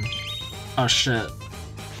mushroom. Oh shit.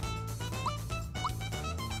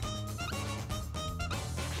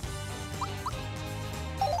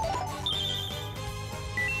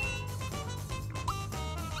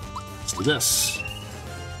 Let's do this.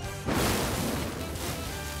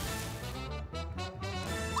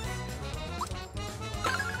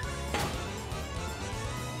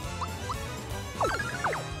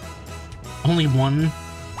 Only one?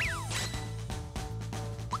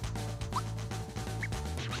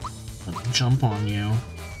 Jump on you.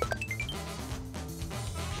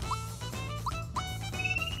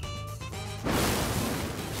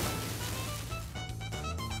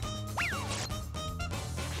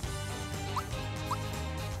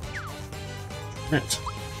 Shit.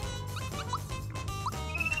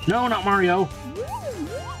 No, not Mario.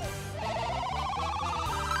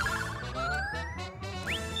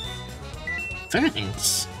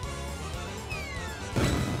 Thanks.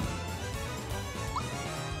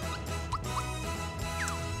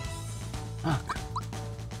 Fuck.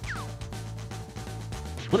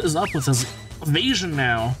 What is up with his evasion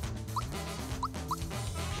now?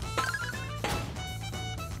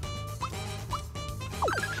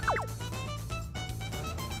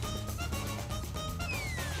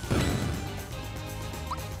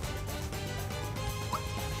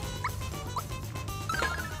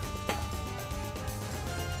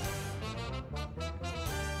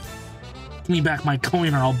 Give me back my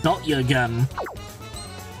coin or I'll belt you again.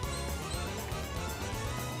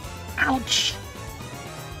 Ouch!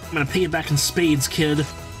 I'm gonna pay you back in spades, kid.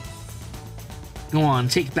 Go on,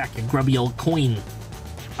 take back your grubby old coin.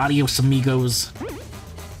 Adios, amigos.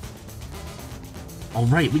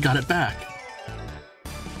 Alright, we got it back.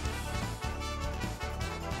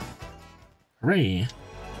 Hooray.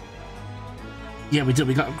 Yeah, we did.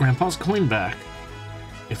 We got Grandpa's coin back.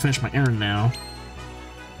 I finished my errand now.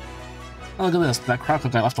 Oh, look at this. That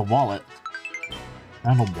crocodile guy left a wallet.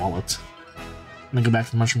 I have a wallet. Let me go back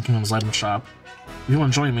to the Mushroom Kingdom's item shop. If you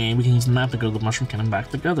want to join me, we can use the map to go to the Mushroom Kingdom back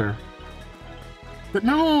together. But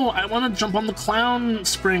no! I want to jump on the clown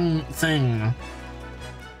spring thing.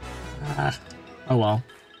 Oh well.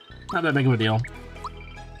 Not that big of a deal.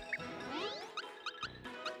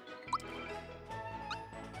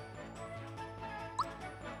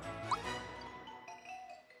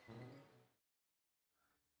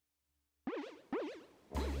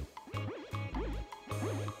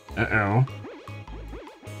 Uh-oh.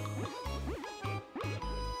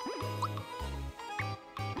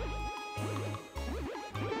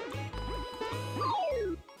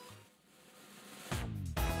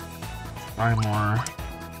 Try more.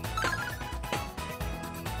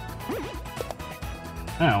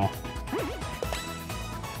 Ow.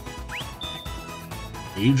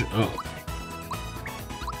 Age up.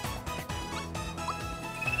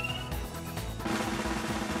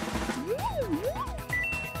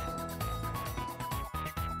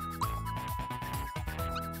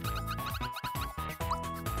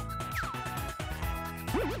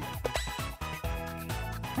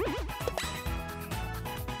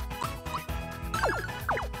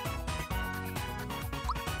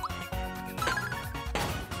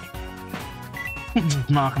 Just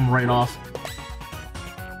knock him right off.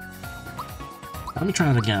 Let me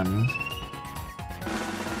try it again.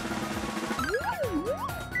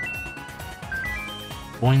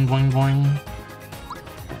 Boing, boing, boing.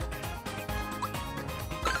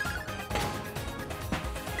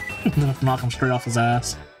 Then have to knock him straight off his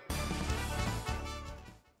ass.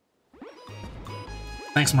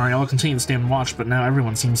 Thanks, Mario. I'll continue to stay and watch, but now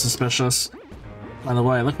everyone seems suspicious. By the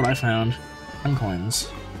way, look what I found. 10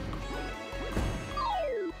 coins.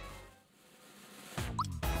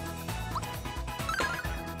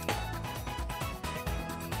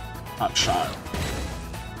 Hot shot.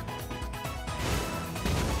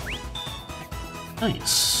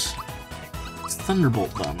 Nice. Let's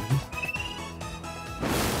Thunderbolt them.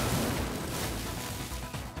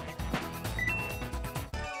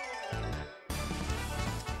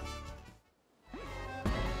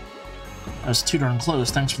 That was too darn close.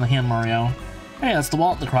 Thanks for the hand, Mario. Hey, that's the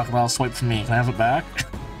wallet the crocodile swiped from me. Can I have it back?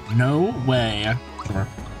 No way. Sure.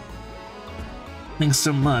 Thanks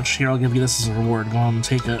so much. Here, I'll give you this as a reward. Go on and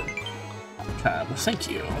take it. Tab. Thank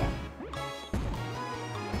you.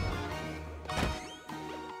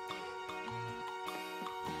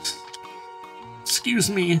 Excuse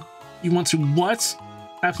me. You want to what?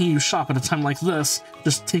 How can you shop at a time like this?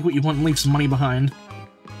 Just take what you want and leave some money behind.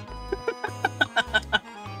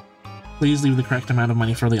 Please leave the correct amount of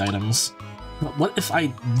money for the items. But what if I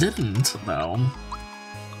didn't, though?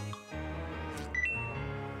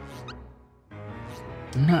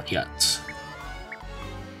 Not yet.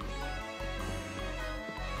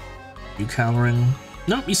 You cowering?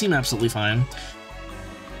 Nope, you seem absolutely fine.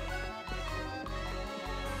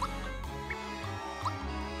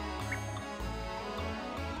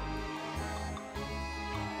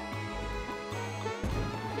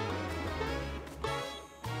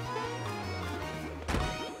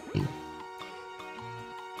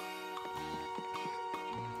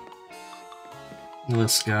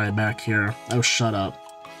 This guy back here. Oh, shut up.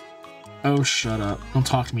 Oh, shut up. Don't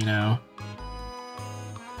talk to me now.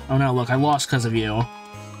 Oh no, look, I lost because of you. Was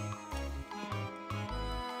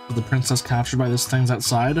the princess captured by those things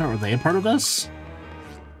outside? Are they a part of this?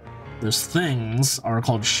 Those things are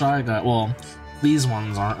called Shy Guy. Well, these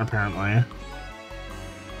ones aren't, apparently.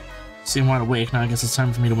 Seem wide awake, now I guess it's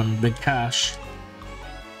time for me to win big cash.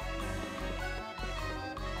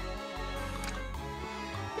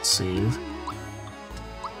 Save.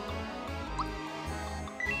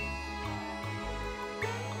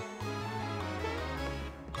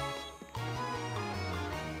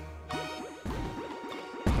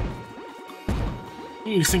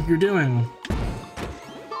 What do you think you're doing?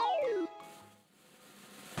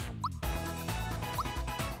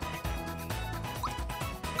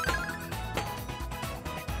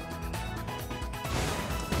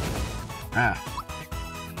 Ah.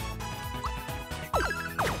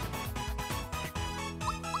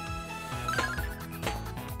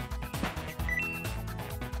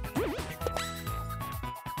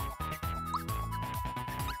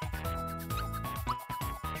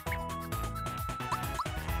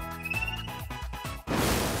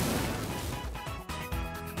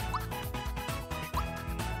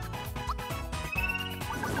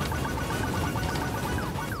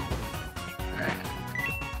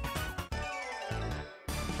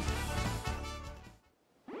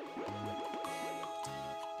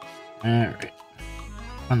 Alright.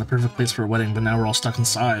 Found the perfect place for a wedding, but now we're all stuck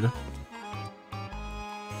inside.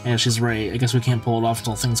 Yeah, she's right. I guess we can't pull it off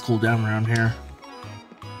until things cool down around here.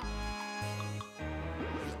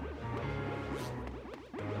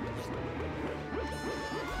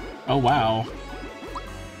 Oh, wow.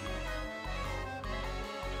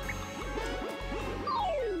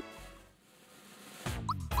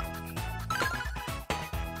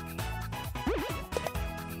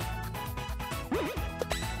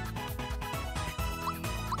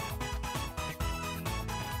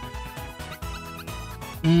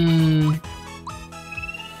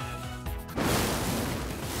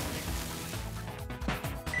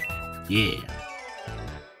 Yeah.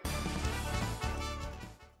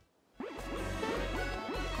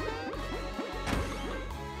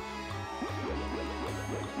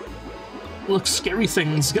 Look, scary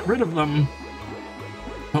things. Get rid of them.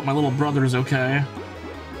 Hope my little brother's okay.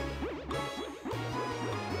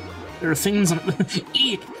 There are things in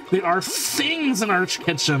Eek! There are things in our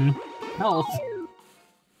kitchen. Health.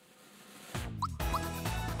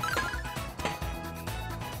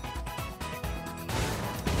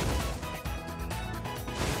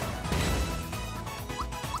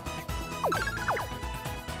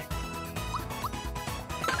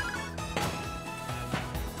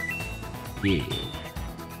 Yeah.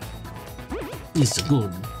 It's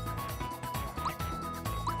good.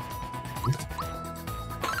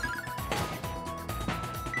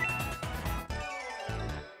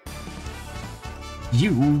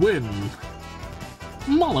 You win.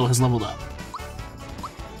 Mallow has leveled up.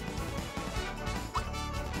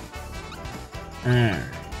 Alright.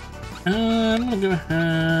 I'm gonna go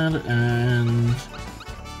ahead and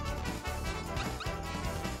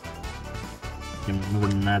give him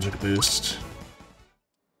another magic boost.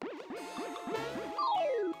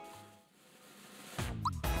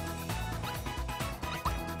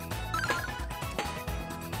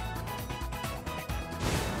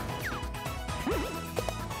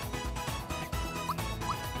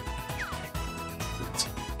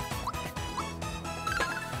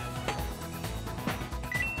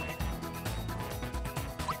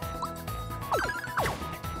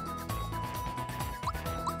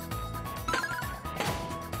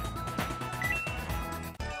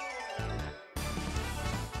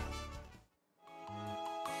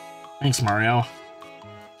 Thanks, Mario.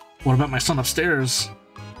 What about my son upstairs?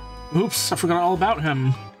 Oops, I forgot all about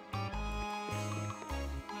him.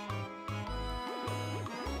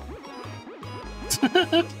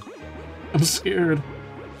 I'm scared.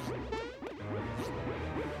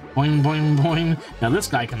 Boing, boing, boing. Now this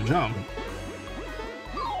guy can jump.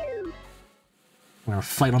 We're gonna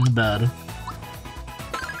fight on the bed.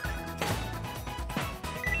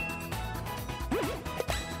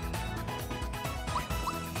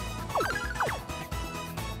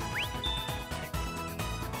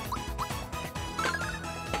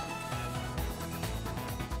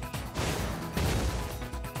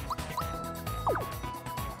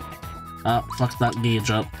 Fuck that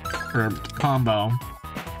gauge up. Or combo.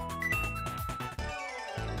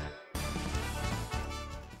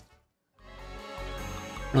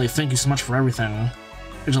 Really, thank you so much for everything.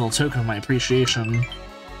 Here's a little token of my appreciation.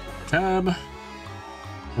 Tab. I'm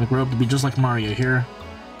gonna grow up to be just like Mario here.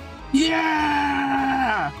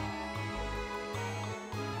 Yeah!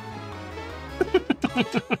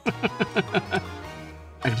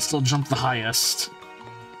 I can still jump the highest.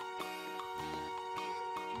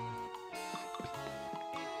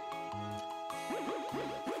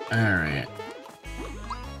 Alright.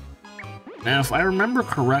 Now, if I remember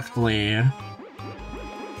correctly,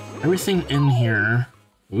 everything in here...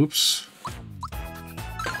 Oops.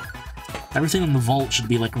 Everything in the vault should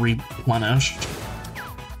be, like, replenished.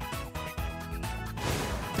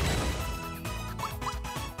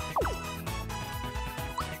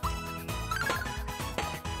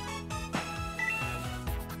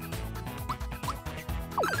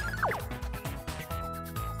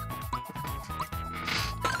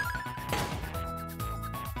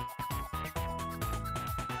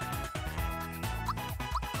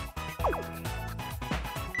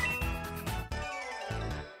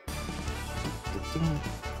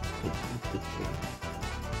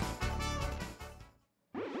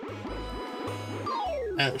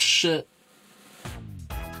 Oh, shit.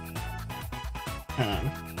 Hang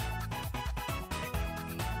on.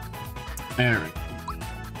 There we go.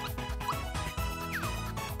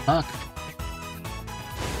 Fuck.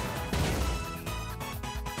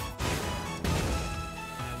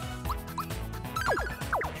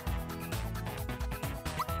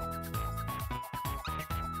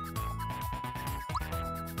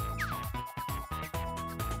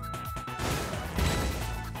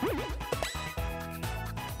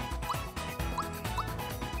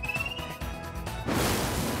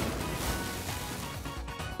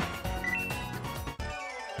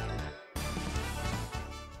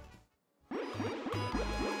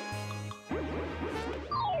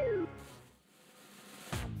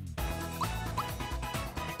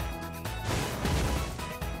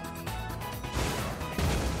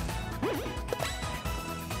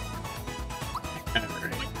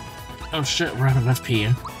 Oh shit, we're out of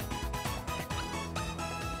FP.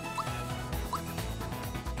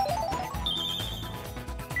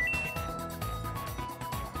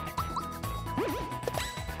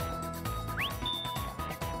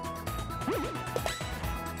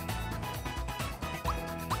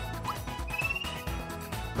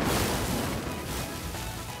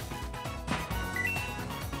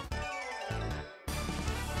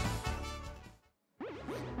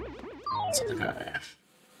 That's the guy.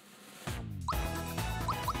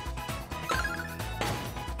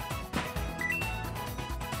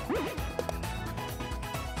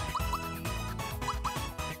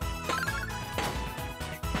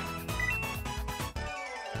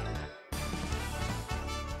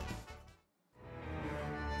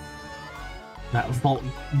 That vault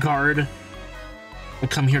guard. I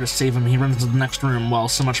come here to save him. He runs to the next room. Well,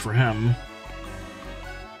 so much for him.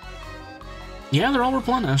 Yeah, they're all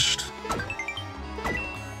replenished.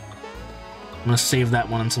 I'm gonna save that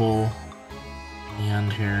one until the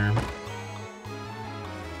end here.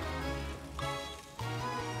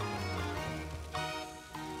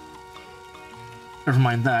 Never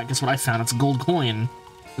mind that. Guess what I found? It's a gold coin.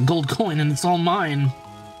 A gold coin, and it's all mine.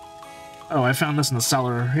 Oh, I found this in the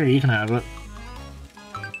cellar. Here, you can have it.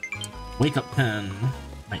 Wake up pen.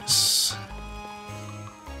 Nice.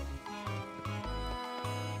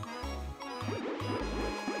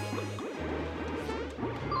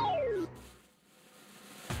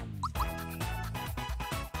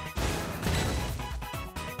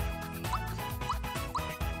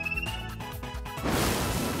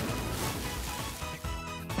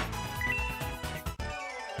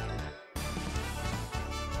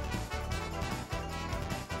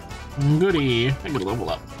 Goody. I gotta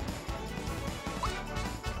level up.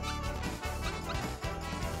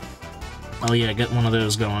 Oh yeah, get one of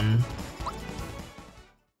those going.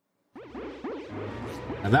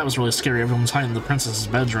 Now that was really scary. Everyone was hiding in the princess's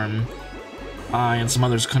bedroom. I and some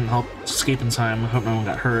others couldn't help escape in time. I hope no one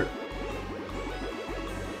got hurt.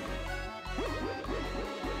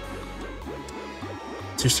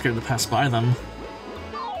 Too scared to pass by them.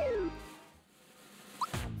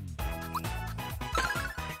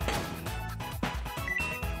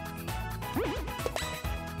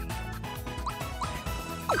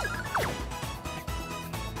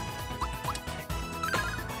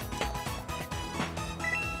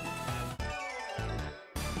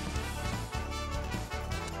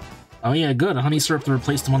 Oh yeah, good. A honey syrup to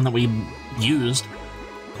replace the one that we used.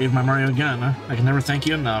 Save my Mario again. I can never thank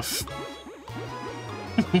you enough.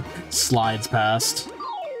 Slides past.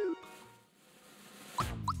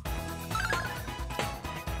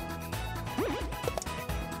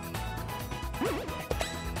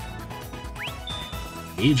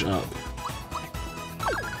 Age up.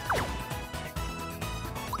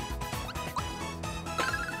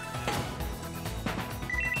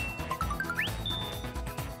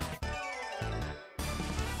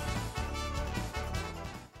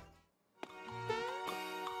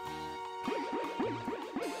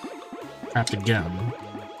 Trapped again.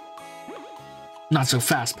 Not so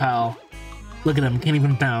fast, pal. Look at him, can't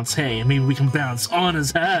even bounce. Hey, maybe we can bounce on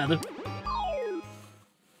his head.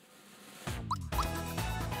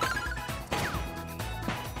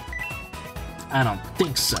 I don't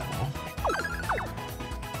think so.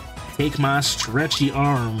 Take my stretchy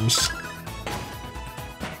arms.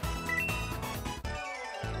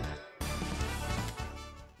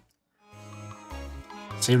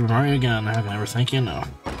 Saved Mario again. How can I ever thank you enough?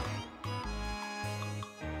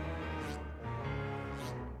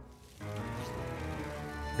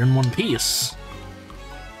 You're in one piece.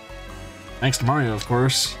 Thanks to Mario, of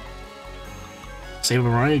course. Save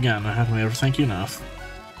Mario again. How can I ever thank you enough?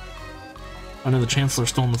 I know the Chancellor's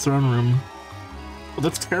still in the throne room. Well,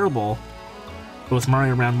 that's terrible. But with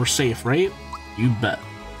Mario around, we're safe, right? You bet.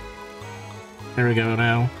 There we go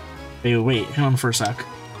now. Hey, wait, hang on for a sec.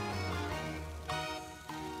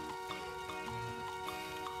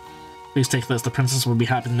 Please take this. The princess would be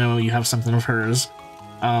happy to know you have something of hers.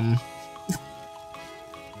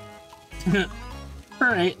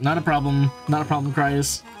 Alright, not a problem. Not a problem,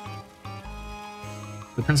 Cries.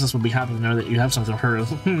 The princess would be happy to know that you have something of hers.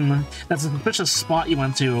 That's a suspicious spot you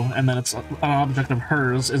went to, and then it's an object of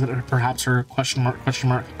hers. Is it perhaps her question mark, question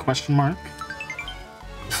mark, question mark?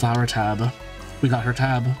 Flower tab. We got her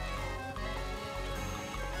tab.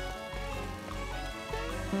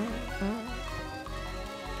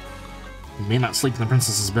 You may not sleep in the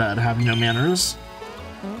princess's bed, having no manners.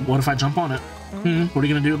 What if I jump on it? What are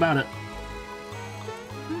you gonna do about it?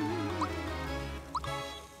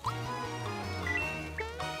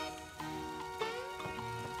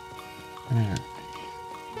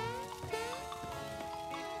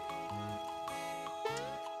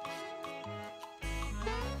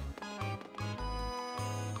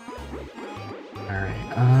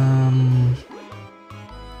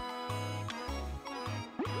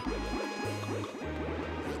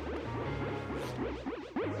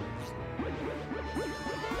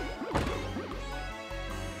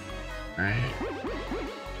 Alright.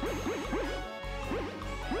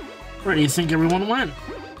 Where do you think everyone went?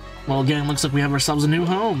 Well, gang, looks like we have ourselves a new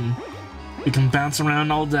home. We can bounce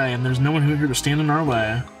around all day, and there's no one here to stand in our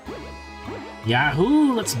way.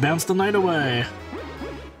 Yahoo! Let's bounce the night away!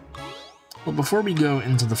 Well, before we go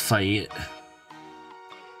into the fight,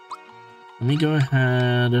 let me go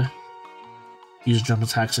ahead, use jump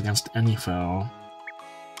attacks against any foe.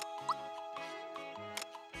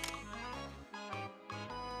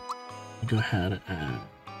 Go ahead and...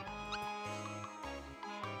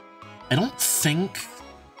 I don't think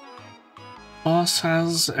boss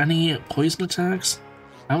has any poison attacks.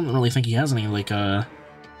 I don't really think he has any, like,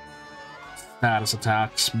 status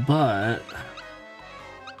attacks, but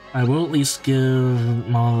I will at least give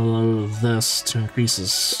Malo this to increase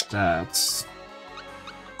his stats.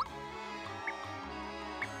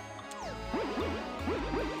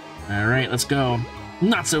 Alright, let's go.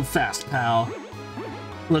 Not so fast, pal.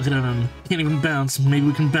 Look at him. Can't even bounce. Maybe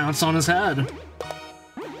we can bounce on his head.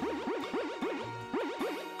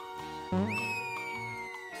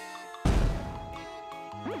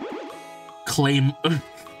 Claim.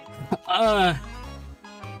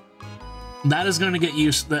 That is going to get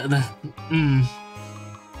used. That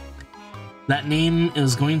name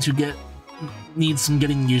is going to need some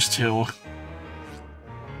getting used to.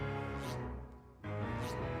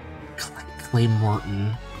 Clay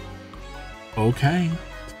Morton. Okay.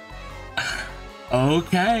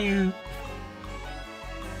 Okay.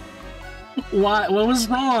 What was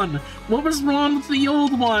wrong? What was wrong with the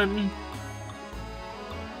old one?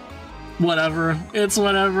 Whatever. It's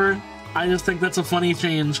whatever. I just think that's a funny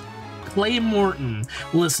change. Clay Morton.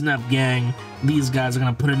 Listen up, gang. These guys are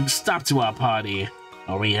gonna put a stop to our party.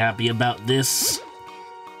 Are we happy about this?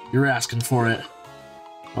 You're asking for it.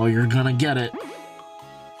 Oh, you're gonna get it.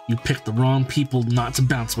 You picked the wrong people not to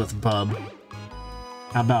bounce with, bub.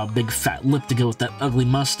 How about a big fat lip to go with that ugly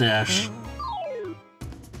mustache?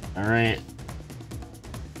 Alright.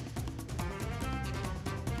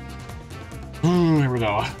 Here we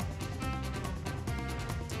go.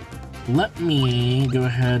 Let me go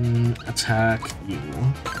ahead and attack you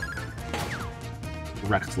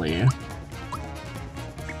directly.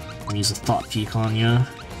 I'll use a Thought Peek on you.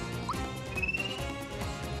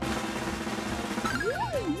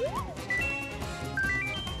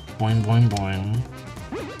 Boing, boing, boing.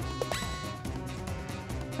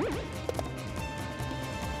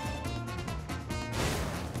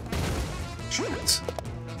 Shit.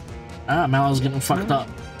 Ah, Mallow's getting fucked up.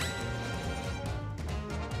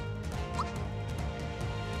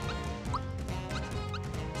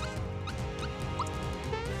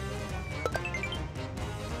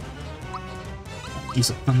 Use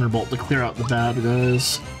a Thunderbolt to clear out the bad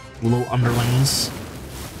guys. Little underlings.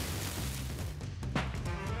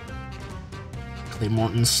 Clay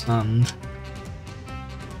Morton stunned.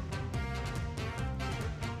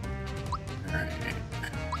 Alright.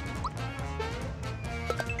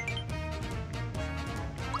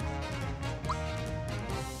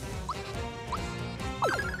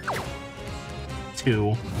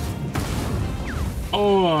 Two.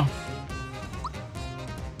 Oh!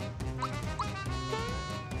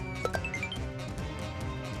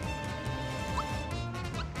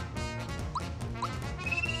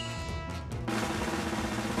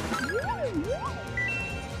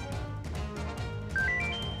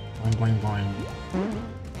 Boing, boing, boing.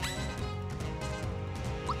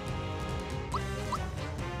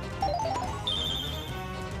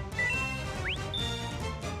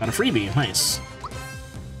 Got a freebie, nice.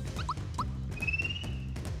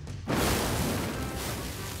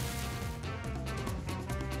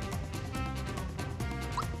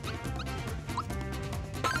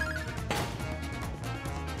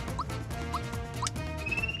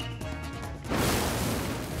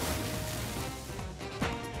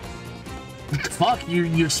 Fuck,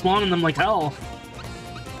 you're spawning them like hell.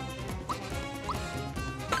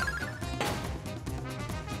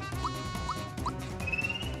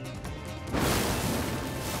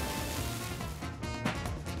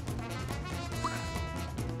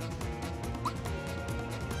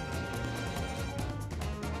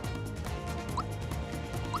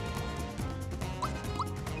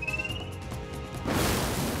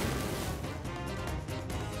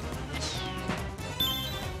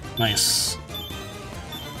 Nice.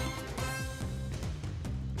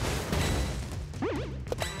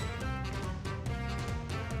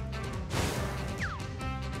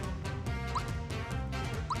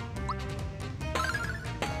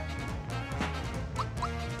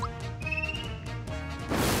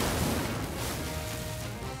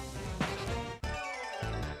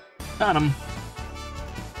 Got him.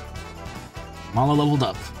 Mala leveled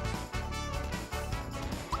up.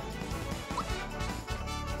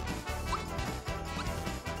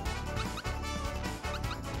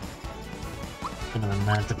 Get a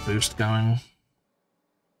magic boost going.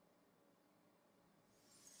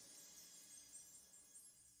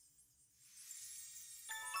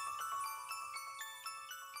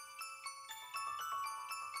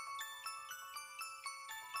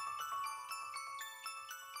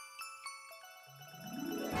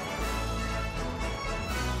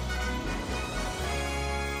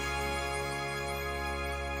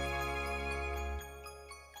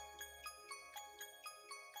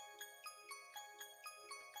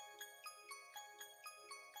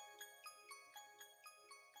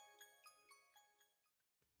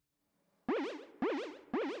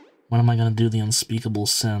 When am I gonna do the unspeakable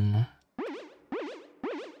sin?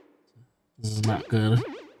 This is not good.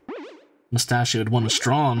 Mustachioed won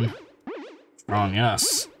strong. Strong,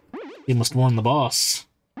 yes. He must warn the boss.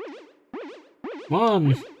 Come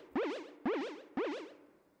on!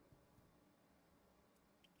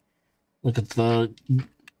 Look at the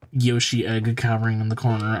Yoshi egg cowering in the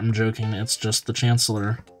corner. I'm joking, it's just the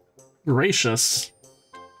Chancellor. Gracious!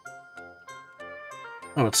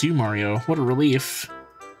 Oh, it's you, Mario. What a relief.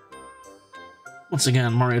 Once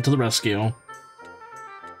again, Mario to the rescue.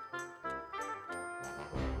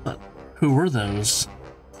 But who were those?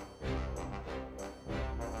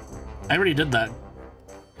 I already did that.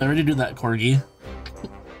 I already did that, Corgi.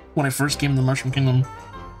 When I first came to the Mushroom Kingdom.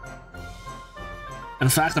 In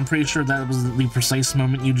fact, I'm pretty sure that was the precise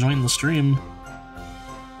moment you joined the stream.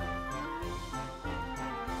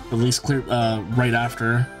 At least clear, right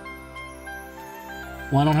after.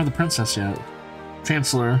 Well, I don't have the princess yet.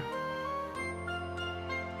 Chancellor.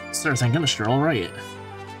 Sir, thank goodness you're alright.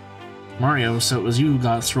 Mario, so it was you who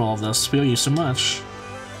got through all this. We owe you so much.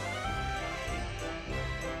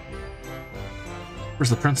 Where's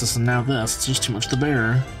the princess and now this? It's just too much to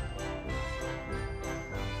bear.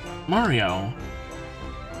 Mario!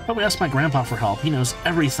 I probably asked my grandpa for help. He knows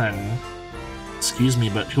everything. Excuse me,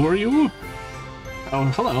 but who are you? Oh,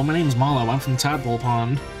 hello, my name's Malo. I'm from Tadpole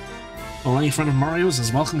Pond. Well, any friend of Mario's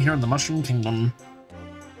is welcome here in the Mushroom Kingdom.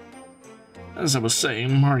 As I was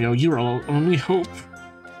saying, Mario, you're our only hope.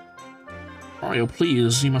 Mario,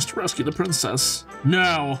 please, you must rescue the princess.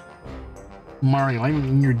 No! Mario, I'm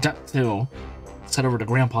in your debt too. Let's head over to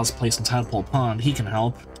Grandpa's place in Tadpole Pond. He can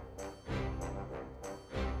help.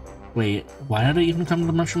 Wait, why did I even come to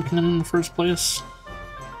the Mushroom Kingdom in the first place?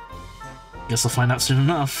 Guess I'll find out soon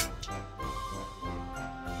enough.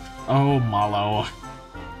 Oh, Malo.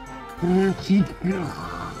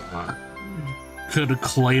 Could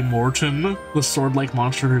Clay Morton, the sword-like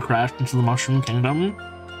monster who crashed into the Mushroom Kingdom,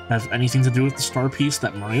 have anything to do with the star piece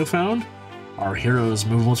that Mario found? Our heroes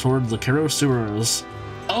move toward the Kero Sewers.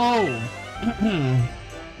 Oh!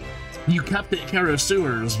 You kept it Kero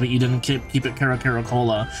Sewers, but you didn't keep it Kero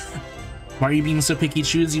Cola. Why are you being so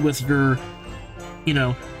picky-choosy with your, you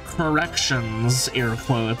know, corrections, air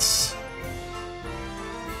quotes?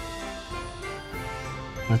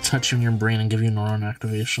 I'm gonna touch you in your brain and give you neuron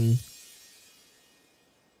activation.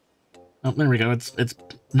 Oh, there we go. It's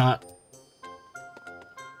not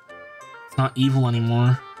evil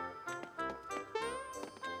anymore.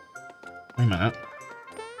 Wait a minute.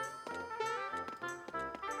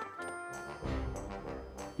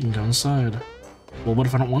 You can go inside. Well, what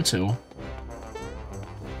if I don't want to?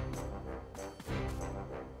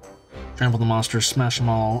 Trample the monsters, smash them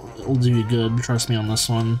all. It'll do you good. Trust me on this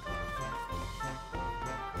one.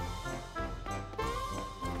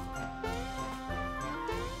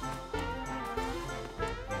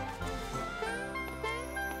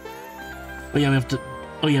 Oh yeah, we have to...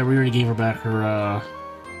 Oh yeah, we already gave her back her,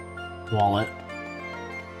 wallet.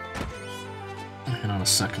 Hang on a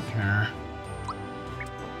second here.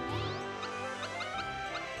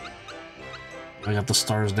 I got the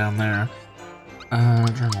stars down there.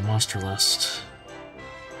 Journal monster list.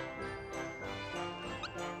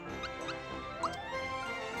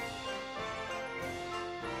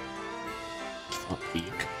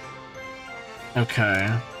 Upbeat.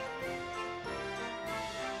 Okay.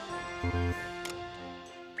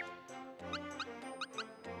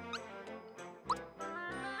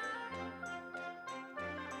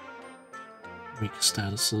 Weak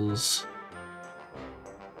statuses.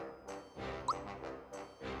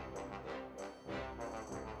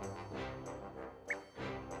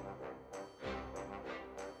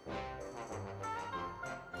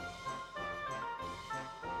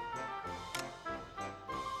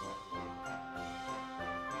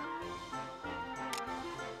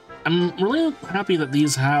 I'm really happy that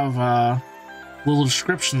these have little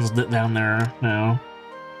descriptions down there now.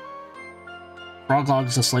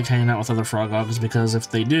 Frogogs just like hanging out with other Frogogs because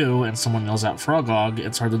if they do and someone yells out Frogog,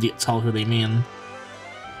 it's hard to tell who they mean.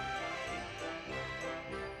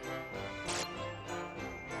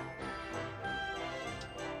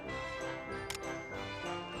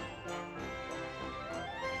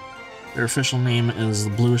 Their official name is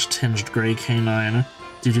the bluish-tinged gray canine.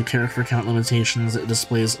 Due to character count limitations, it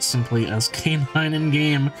displays simply as canine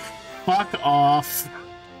in-game. Fuck off!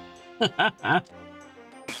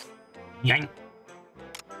 Yank!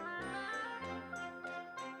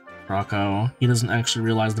 Rocco. He doesn't actually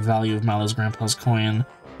realize the value of Mallow's grandpa's coin.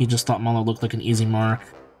 He just thought Mallow looked like an easy mark.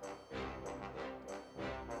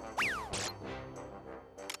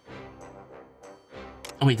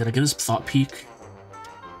 Oh wait, did I get his thought peak?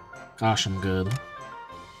 Gosh, I'm good.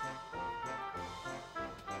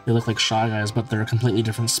 They look like Shy Guys, but they're a completely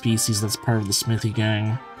different species that's part of the Smithy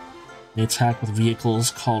gang. They attack with vehicles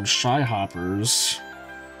called Shy Hoppers.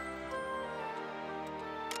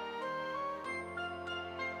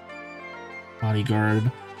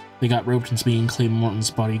 Bodyguard. They got roped into being Clay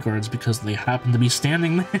Morton's bodyguards because they happened to be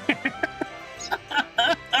standing there.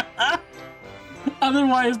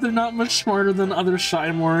 Otherwise, they're not much smarter than other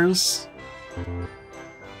Shymores.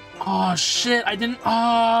 Oh shit, I didn't.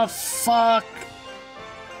 Oh fuck.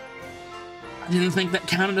 I didn't think that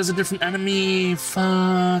counted as a different enemy.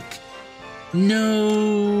 Fuck.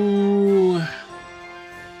 No.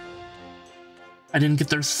 I didn't get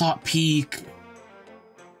their thought peak.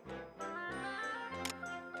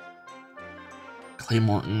 Clay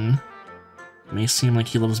Morton. It may seem like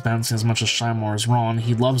he loves bouncing as much as Shymore is wrong.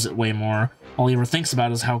 He loves it way more. All he ever thinks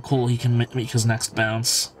about is how cool he can make his next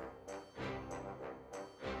bounce.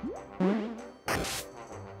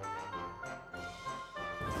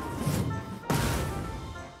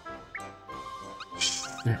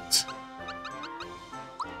 Shit.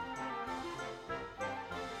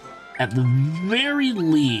 At the very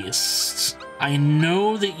least, I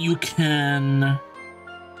know that you can...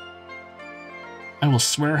 I will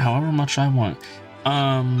swear however much I want.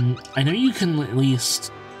 I know you can at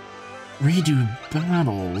least redo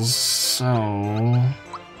battles, so...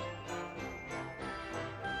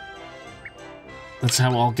 That's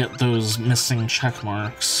how I'll get those missing check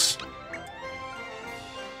marks.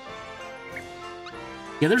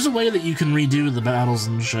 Yeah, there's a way that you can redo the battles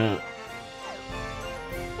and shit.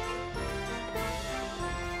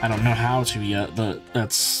 I don't know how to yet, but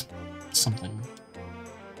that's something.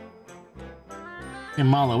 Hey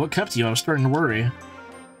Mallow, what kept you? I was starting to worry.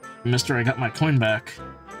 Mister, I got my coin back.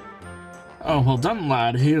 Oh, well done,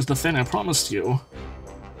 lad. Here's the thing I promised you.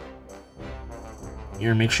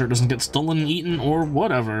 Here, make sure it doesn't get stolen, eaten, or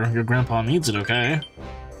whatever. Your grandpa needs it, okay?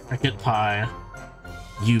 Cricket pie.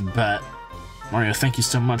 You bet. Mario, thank you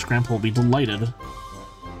so much. Grandpa will be delighted.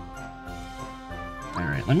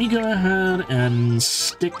 Alright, let me go ahead and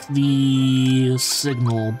stick the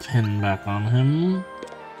signal pin back on him.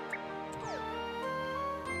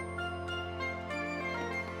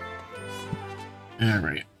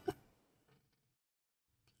 Alright.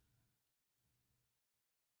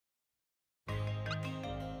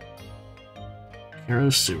 Hero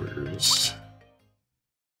Sewers.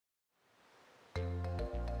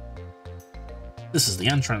 This is the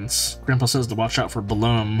entrance. Grandpa says to watch out for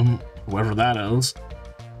below him, whoever that is.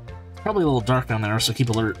 Probably a little dark down there, so keep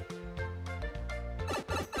alert.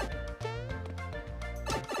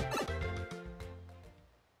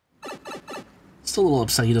 Still a little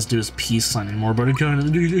upset he doesn't do his peace sign anymore, but again,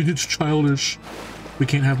 it's childish. We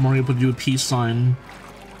can't have Mario do a peace sign.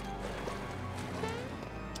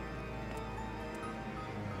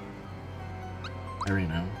 Very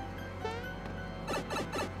now.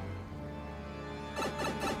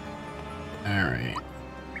 Alright.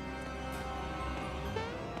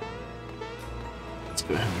 Let's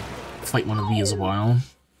go ahead and fight one of these a while.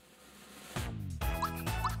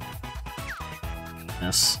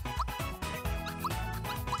 Yes.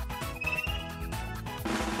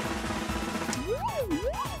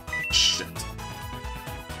 Shit.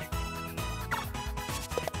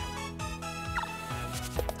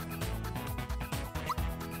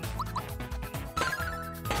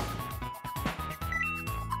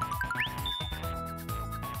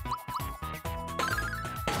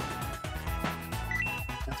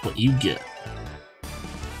 That's what you get.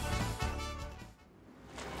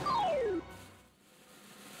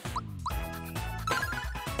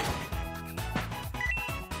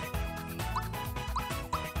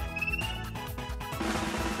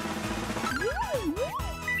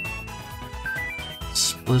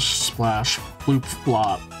 Splish, splash, floop,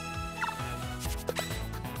 flop.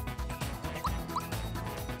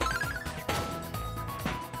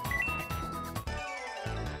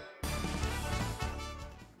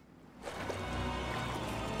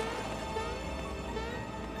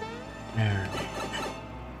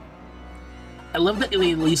 I love that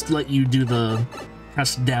they at least let you do the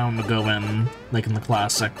press down to go in, like in the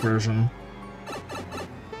classic version.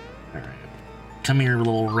 Alright. Come here,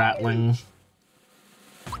 little ratling.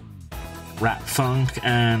 Rat Funk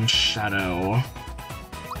and Shadow.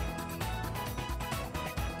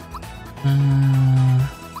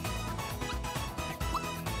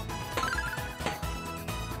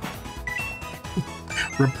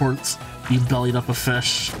 Reports you bellied up a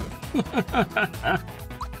fish.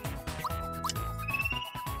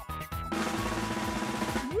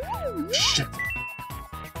 Shit.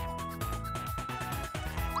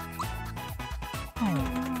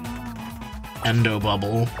 Endo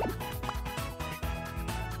bubble.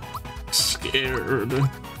 Scared.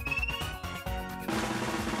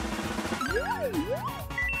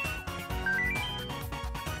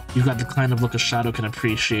 You got the kind of look a Shadow can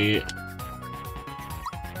appreciate.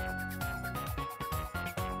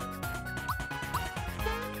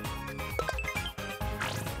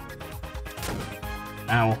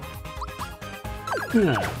 Ow.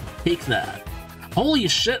 Yeah, take that. Holy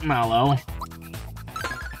shit, Mallow.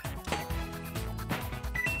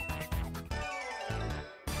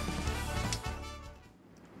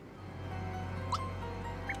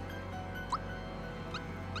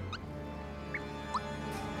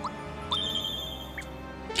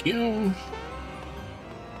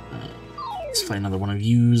 Let's find another one of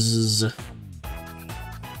yous.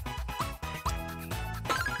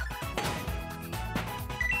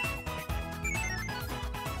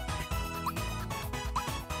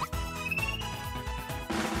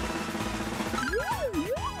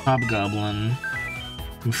 Hobgoblin.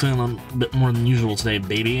 I'm feeling a bit more than usual today,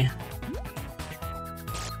 baby.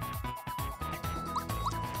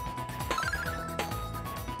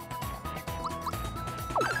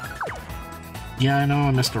 Yeah, I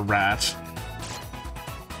know, Mr. Rat.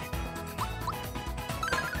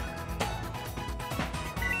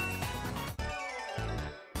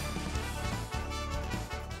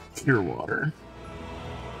 Pure water.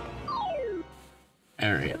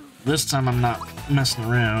 Area. This time I'm not messing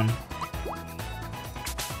around.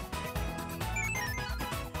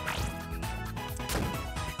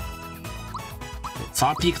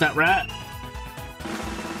 Thought peek that rat.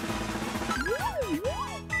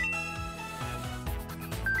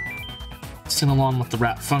 Sing along with the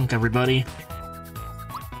Rat Funk, everybody.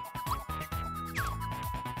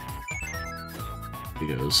 Here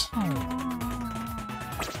he goes.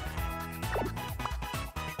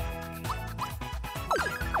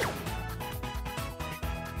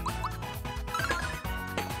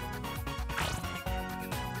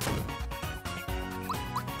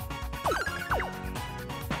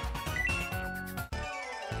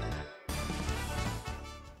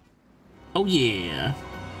 Oh yeah.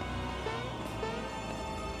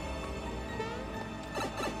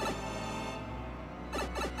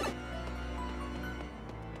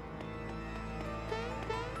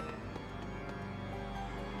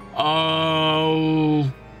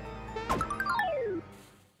 Oh.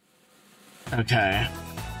 Okay.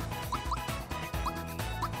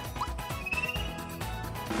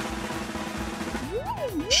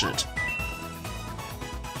 Shit.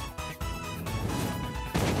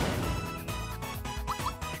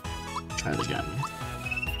 Try it again.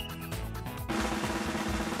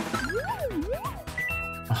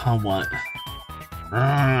 What?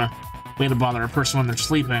 Way to bother a person when they're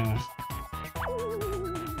sleeping.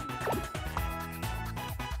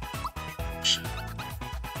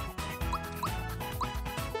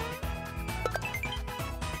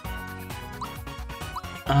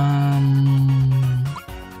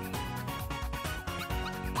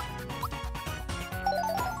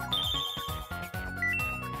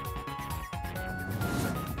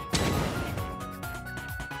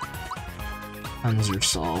 Cleanse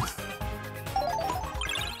yourself.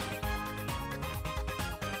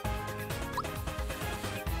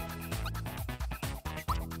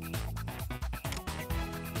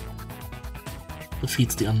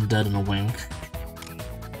 Defeats the undead in a wink.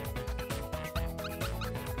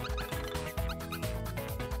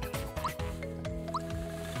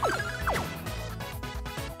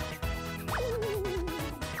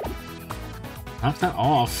 Knock that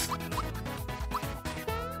off.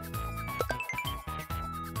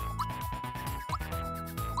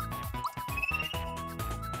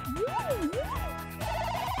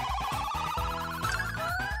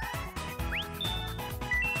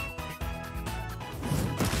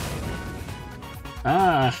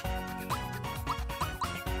 Ah.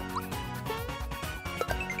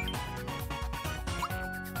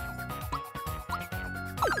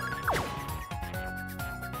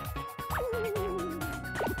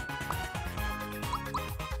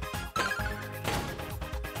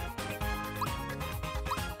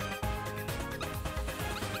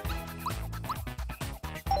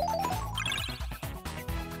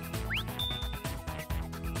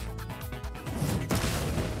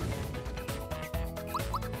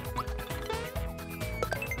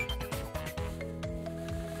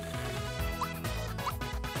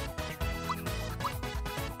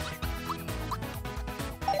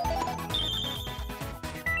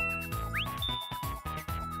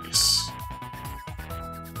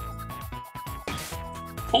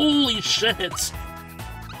 Holy shit!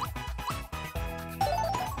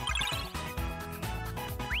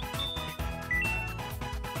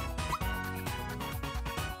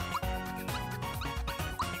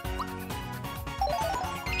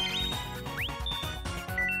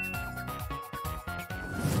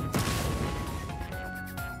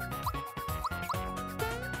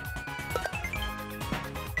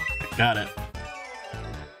 Got it.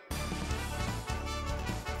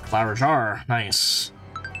 Flower jar, nice.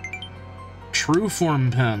 True form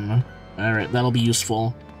pen. Alright, that'll be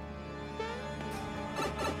useful.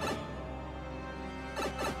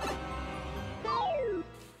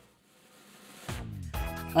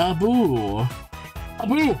 Abu!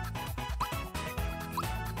 Abu!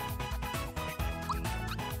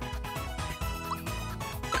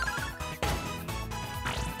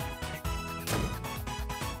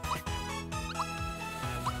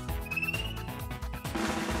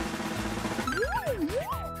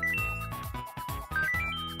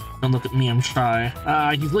 Don't look at me, I'm shy.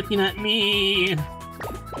 Ah, he's looking at me!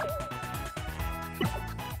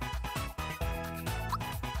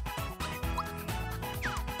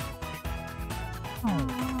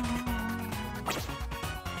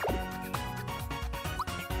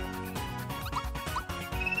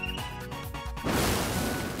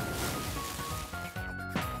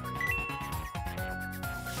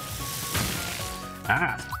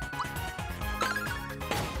 Ah!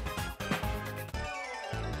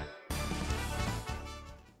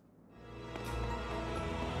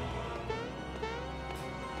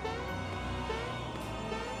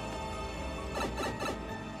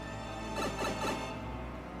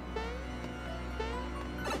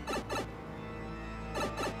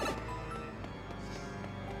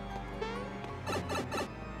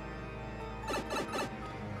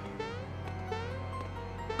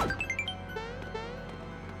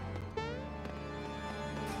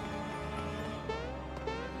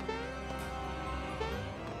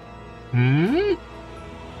 Hmm?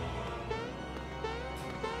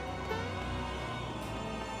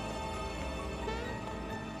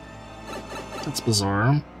 That's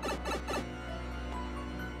bizarre.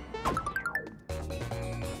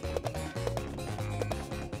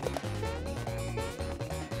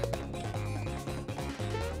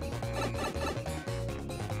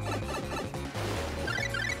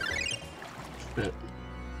 Shit.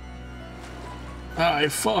 I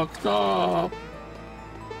fucked up.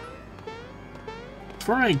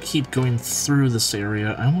 Before I keep going through this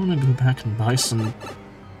area, I want to go back and buy some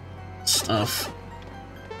stuff.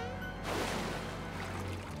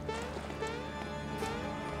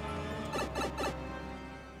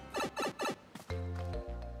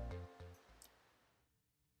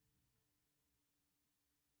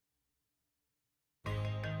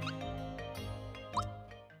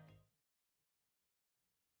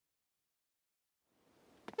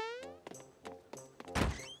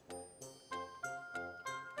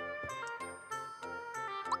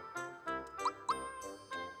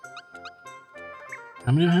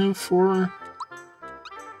 How many do I have? 4?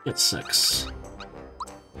 Get 6.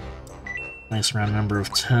 Nice round number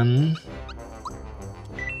of 10.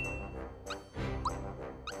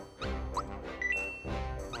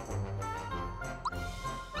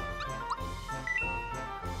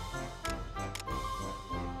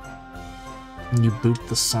 And you boot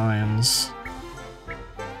the signs.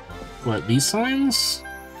 What, these signs?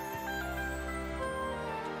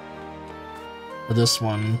 Or this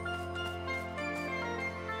one?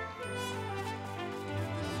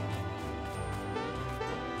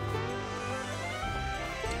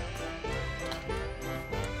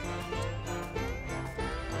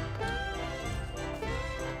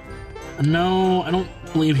 No, I don't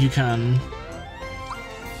believe you can.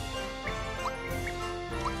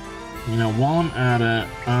 You know, while I'm at it,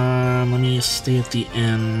 let me stay at the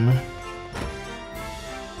inn.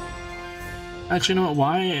 Actually, you know what,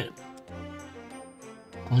 why? It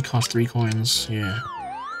only costs 3 coins, yeah.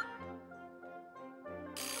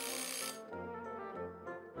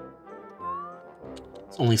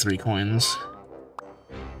 It's only 3 coins.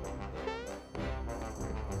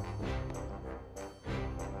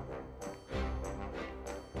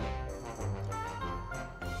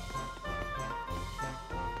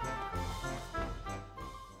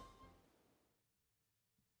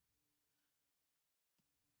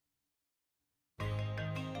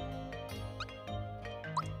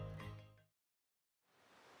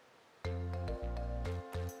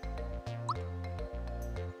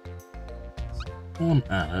 While I'm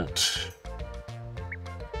at it.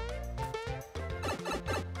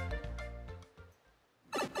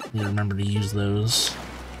 Need to remember to use those.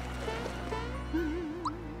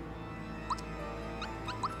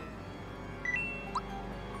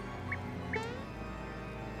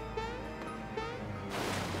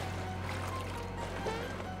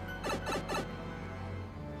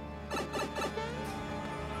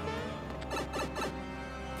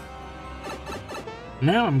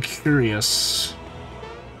 Now I'm curious.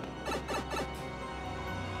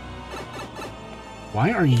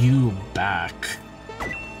 Why are you back?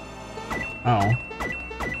 Oh.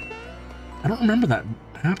 I don't remember that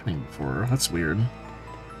happening before. That's weird.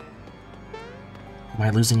 Am I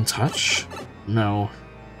losing touch? No.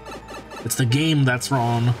 It's the game that's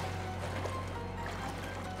wrong.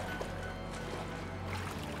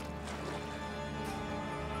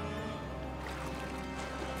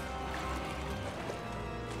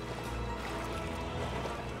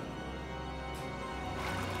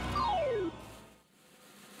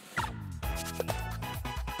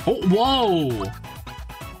 Oh, whoa!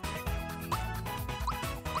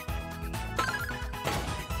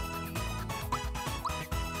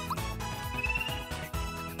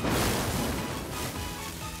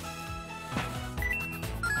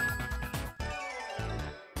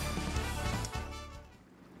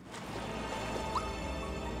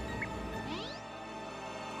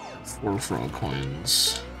 Four frog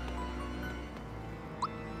coins.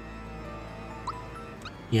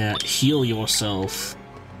 Yeah, heal yourself.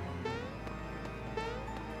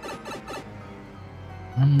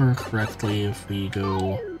 Remember correctly, if we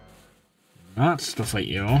go not to fight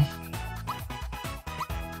you,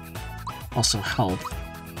 also help.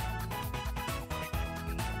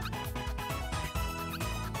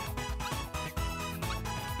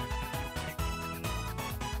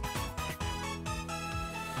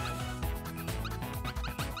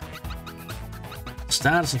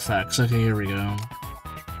 Status effects. Okay, here we go.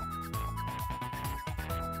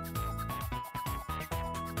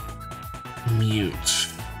 Mute.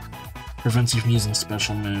 Prevents you from using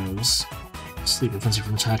special moves. Sleep prevents you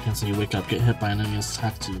from attacking until you wake up. Get hit by an enemy's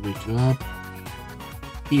attack to wake you up.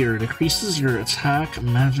 Fear decreases your attack,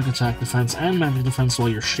 magic attack defense, and magic defense while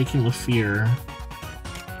you're shaking with fear.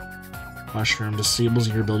 Mushroom disables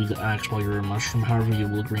your ability to act while you're a mushroom, however you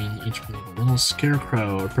will gain HP. Little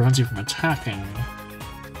Scarecrow prevents you from attacking.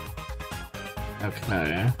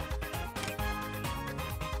 Okay.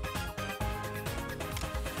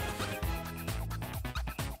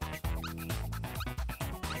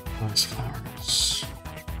 Nice flowers.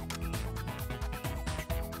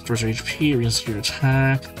 Stores your HP, raises your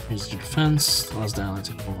attack, raises your defense, allows the ally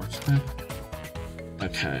to take one more attack.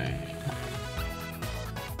 Okay.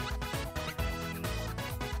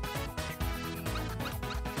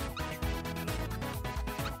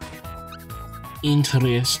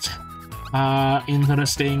 Interesting.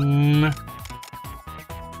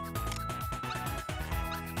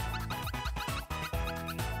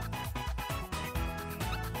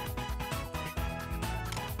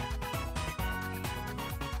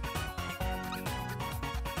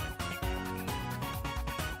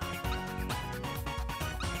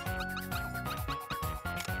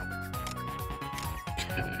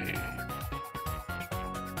 Okay.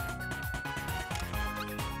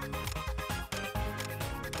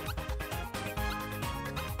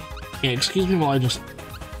 Yeah, excuse me while I just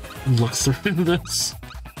look through this.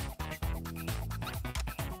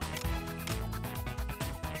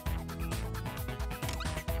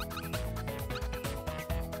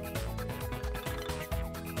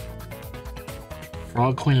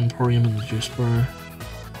 Frog Coin Emporium in the juice bar.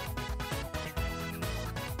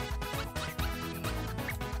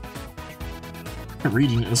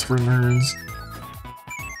 Reading is for nerds.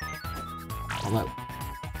 All that.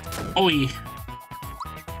 Oi!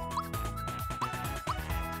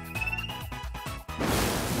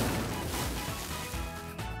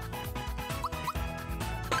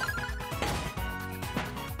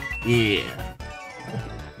 Yeah.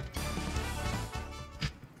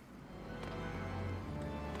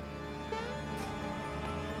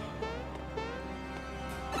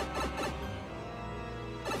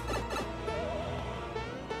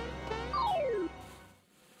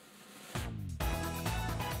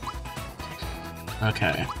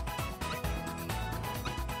 Okay.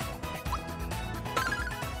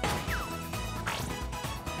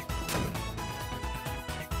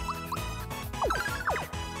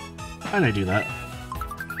 How did I do that?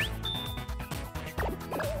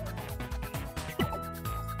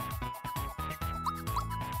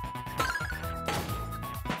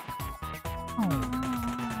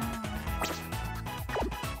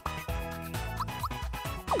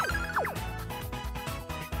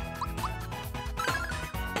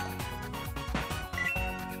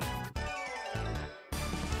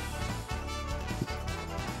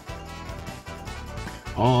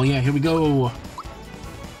 Oh yeah, here we go.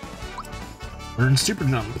 We're in super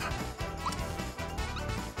jump.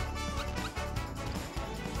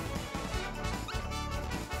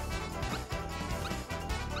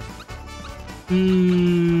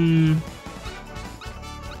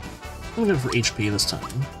 I'm gonna go for HP this time.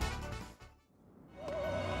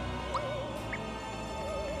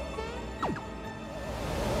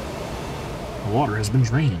 The water has been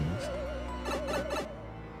drained.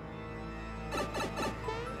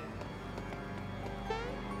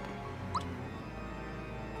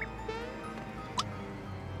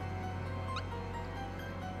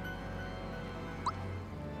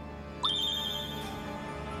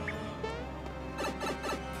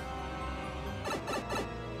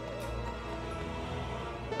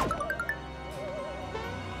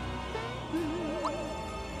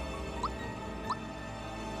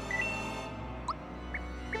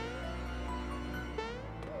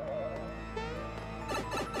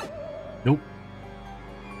 Nope.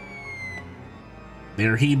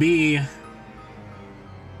 There he be.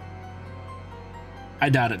 I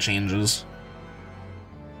doubt it changes.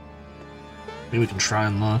 Maybe we can try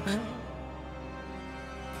and look.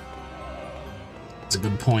 That's a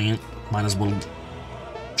good point. Might as well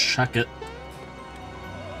check it.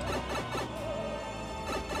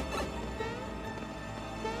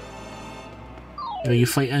 Do you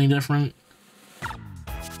fight any different?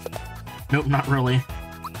 Nope, not really.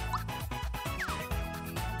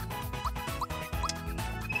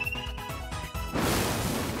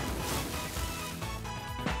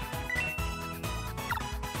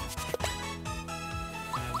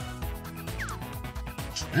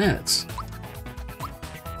 Shit.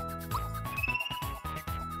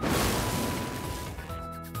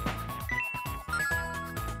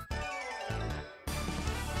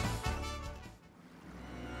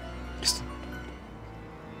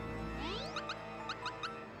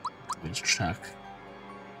 Let's check.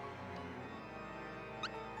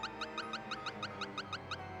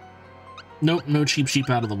 Nope, no cheap sheep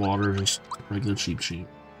out of the water, just regular cheap sheep.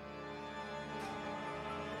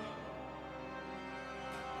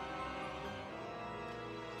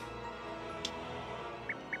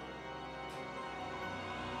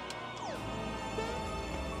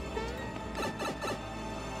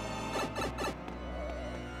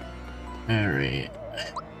 Alright.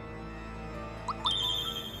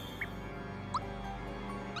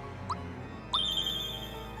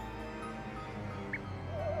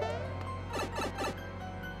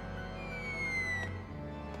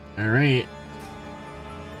 Alright.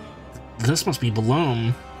 This must be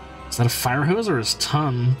blown. Is that a fire hose or his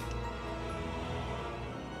tongue?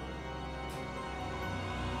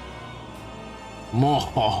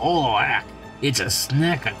 Mohohoak! It's a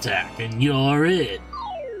snack attack and you're it!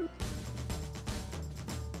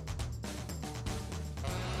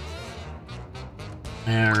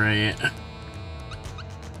 Alright.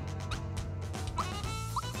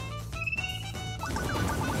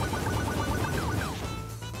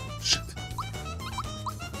 Shit.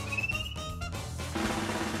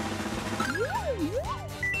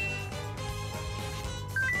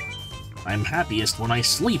 I'm happiest when I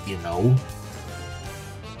sleep, you know.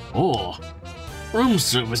 Oh, room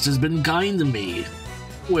service has been kind to me.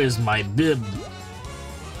 Where's my bib?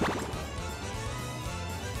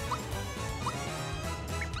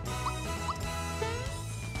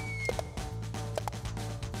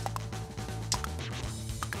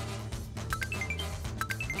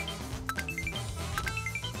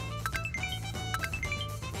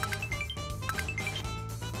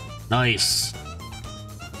 Nice.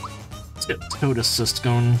 Let's get Toad Assist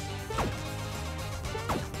going.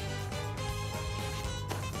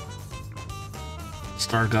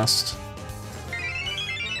 Stargust.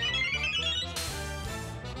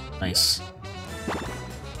 Nice.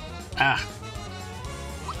 Ah.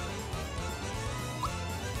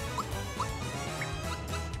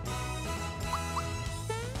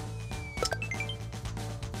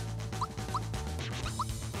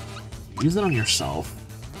 Use it on yourself.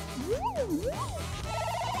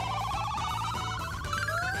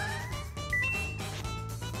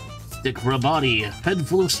 Stick for a body, head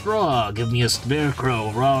full of straw, give me a scarecrow,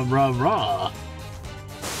 rah rah rah.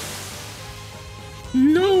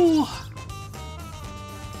 No!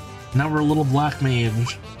 Now we're a little black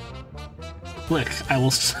mage. Quick, I'm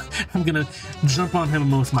gonna jump on him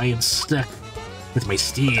with my stick, with my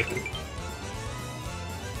stick.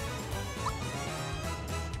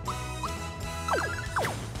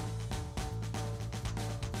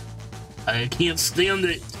 I can't stand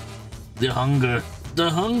it. The hunger. The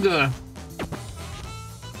hunger!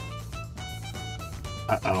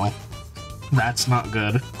 Uh-oh. That's not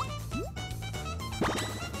good.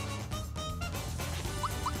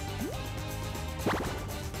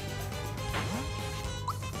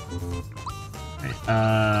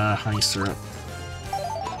 Right, honey syrup.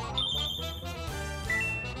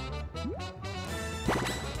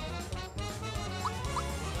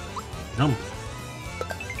 Jump.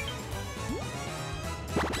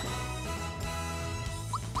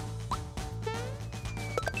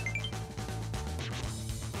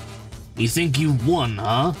 You think you won,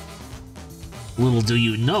 huh? Little do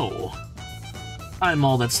you know, I'm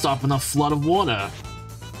all that's stopping a flood of water.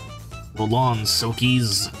 Roll on,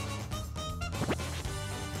 Soakies.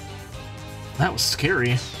 That was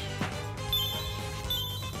scary.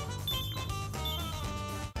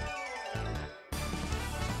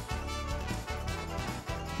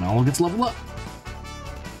 Mallow gets leveled up.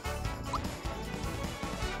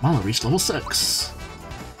 Mallow reached level 6.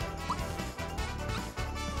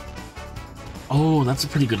 Oh, that's a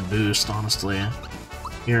pretty good boost, honestly.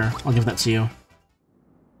 Here, I'll give that to you.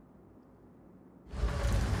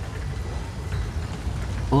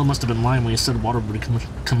 Well, it must have been lying when you said water would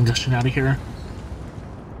come gushing out of here.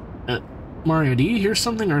 Mario, do you hear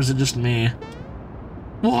something, or is it just me?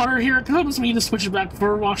 Water, here it comes! We need to switch it back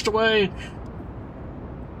before we're washed away!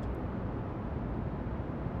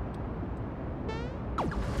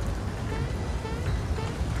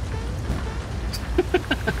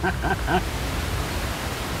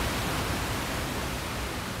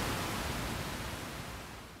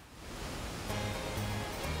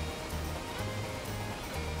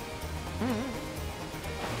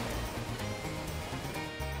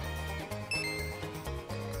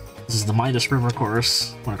 This is the Midas River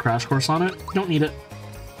course. Want a crash course on it? Don't need it.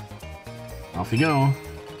 Off you go.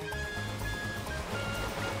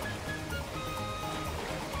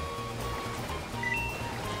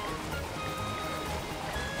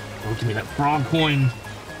 Oh, give me that frog coin.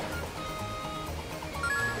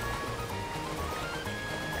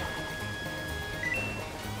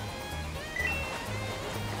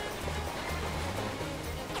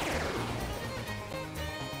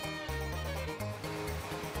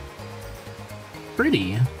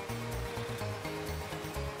 Pretty.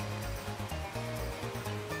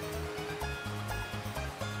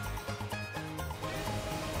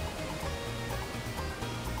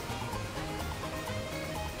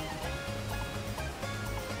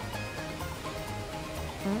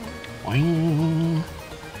 Boing.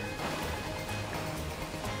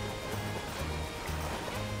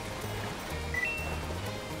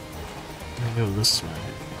 I'll go this way.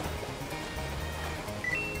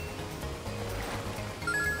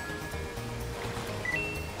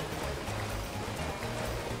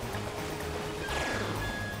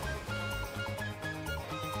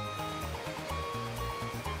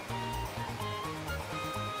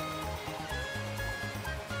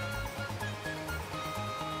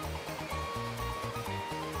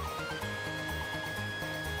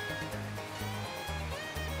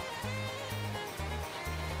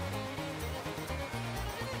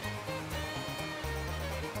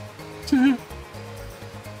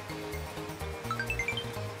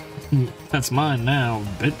 That's mine now,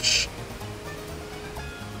 bitch.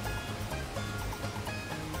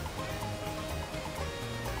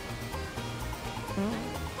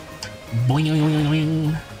 Boing, boing, boing,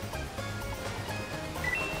 boing.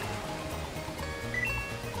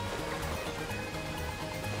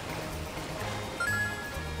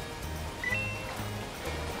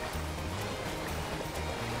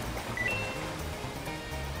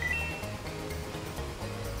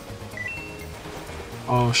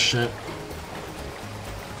 Oh shit.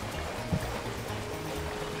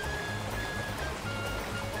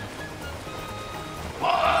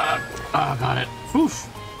 What? Oh, got it. Oof.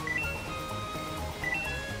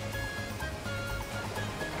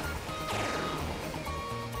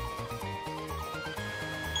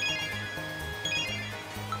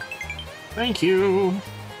 Thank you.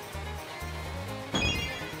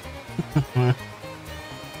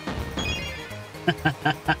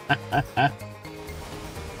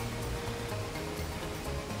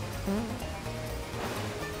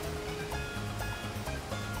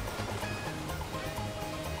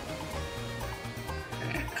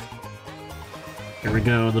 Here we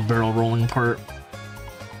go, the barrel rolling part.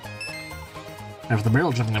 After the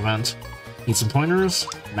barrel jumping event. Need some pointers?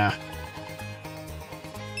 Nah.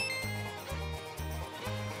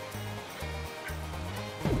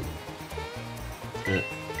 Shit.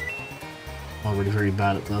 Already very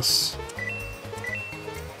bad at this.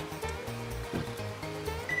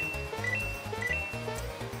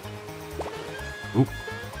 Oop.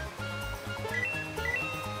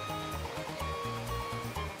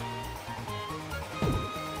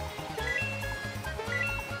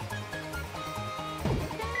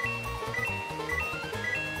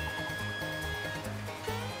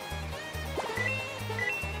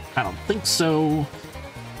 I don't think so.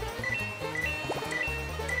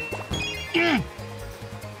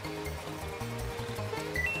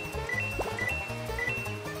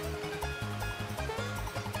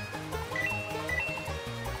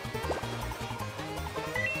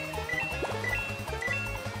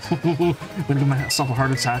 I'm gonna give myself a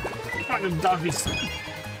heart attack. I'm gonna doggy.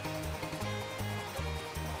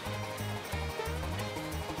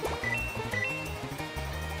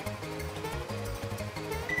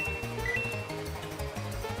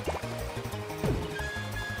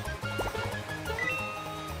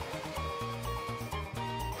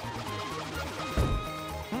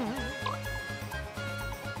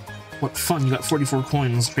 What fun, you got 44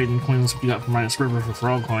 coins, trading coins you got from Minus River for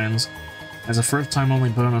frog coins. As a first time only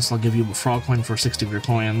bonus, I'll give you a frog coin for 60 of your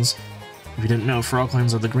coins. If you didn't know, frog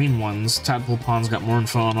coins are the green ones. Tadpole Pond's got more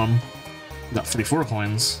info on them. You got 44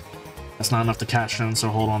 coins. That's not enough to cash in, so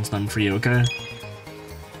hold on to them for you, okay?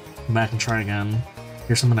 Come back and try again.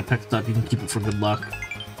 Here's something I picked up, you can keep it for good luck.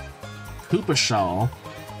 Koopa Shell,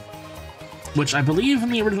 which I believe in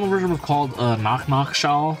the original version was called Knock Knock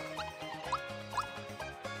Shell.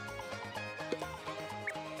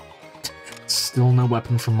 Still no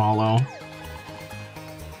weapon for Mallow.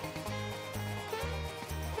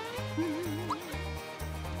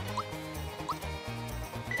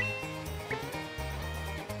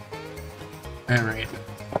 Alright.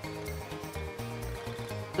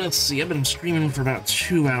 Let's see, I've been streaming for about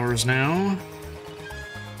 2 hours now.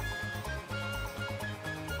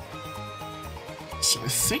 So I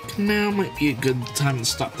think now might be a good time to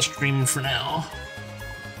stop the stream for now.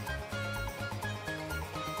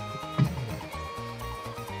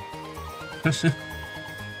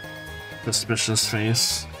 Suspicious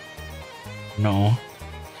face. No.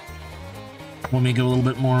 Want me to go a little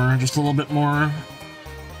bit more? Just a little bit more?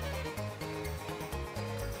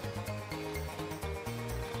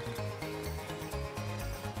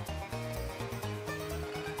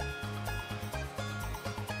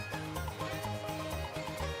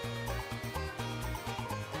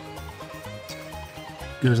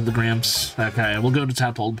 Go to the Gramps. Okay, we'll go to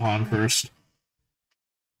Tadpole Pond first.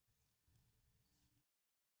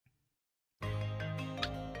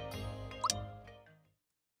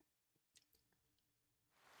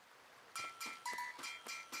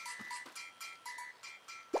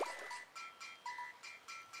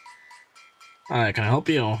 Hi, can I help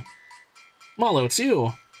you? Mallow, it's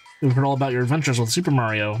you! We've heard all about your adventures with Super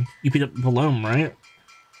Mario. You beat up Palome, right?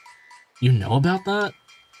 You know about that?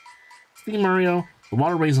 See, Mario, the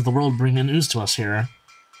waterways of the world bring in news to us here.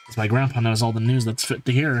 As my grandpa knows all the news that's fit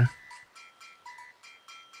to hear.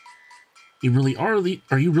 You really are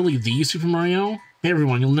you really the Super Mario? Hey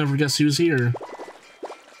everyone, you'll never guess who's here.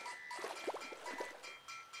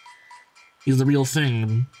 He's the real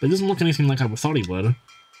thing, but he doesn't look anything like I thought he would.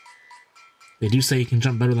 They do say he can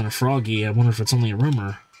jump better than a froggy. I wonder if it's only a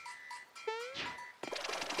rumor.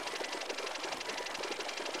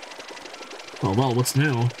 Well, what's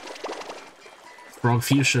new? Frog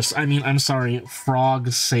Fuchsius. I'm sorry,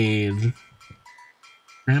 Frog Sage.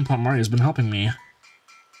 Grandpa Mario's been helping me.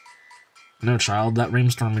 No, child, that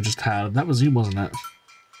rainstorm we just had, that was you, wasn't it?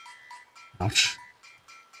 Ouch.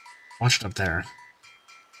 Watch it up there.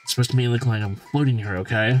 It's supposed to be like I'm floating here,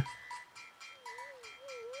 okay?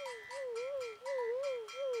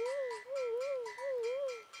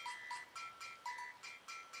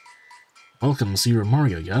 Welcome, so you're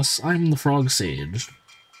Mario, yes? I'm the Frog Sage.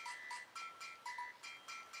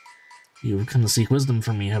 You've come to seek wisdom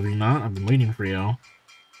from me, have you not? I've been waiting for you.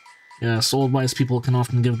 Yes, old wise people can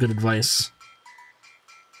often give good advice.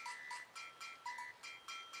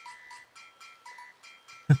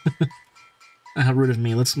 How rude of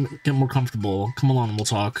me. Let's get more comfortable. Come along and we'll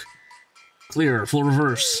talk. Clear, full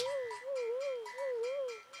reverse.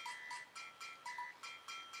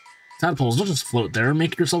 Tadpoles, don't just float there.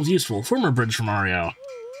 Make yourselves useful. Form a bridge for Mario.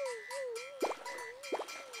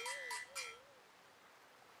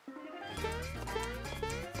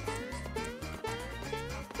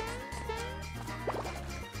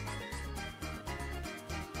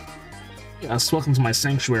 Yes, welcome to my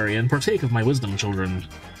sanctuary, and partake of my wisdom, children.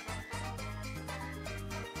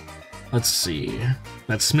 Let's see.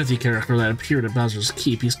 That Smithy character that appeared at Bowser's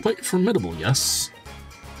Keep, he's quite formidable, yes?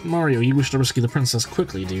 Mario, you wish to rescue the princess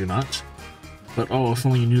quickly, do you not? But oh, if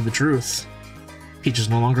only you knew the truth. Peach is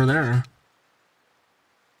no longer there.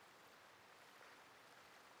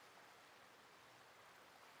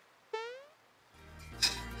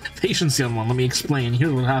 Patience, young one, let me explain.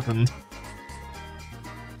 Here's what happened.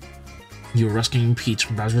 You were rescuing Peach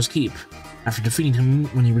from Bowser's Keep. After defeating him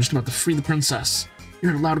when you were just about to free the princess, you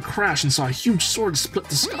heard a loud crash and saw a huge sword split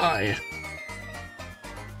the sky.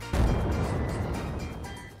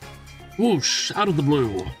 Whoosh! Out of the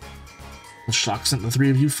blue. The shock sent the three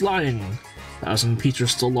of you flying. Bowser and Peach are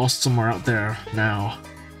still lost somewhere out there, now.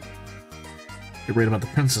 You're worried about the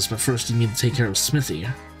princess, but first you need to take care of Smithy.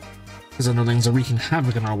 His underlings are wreaking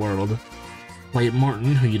havoc in our world. Light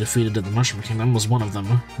Morton, who you defeated at the Mushroom Kingdom, was one of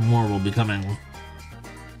them. More will be coming.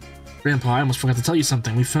 Grandpa, I almost forgot to tell you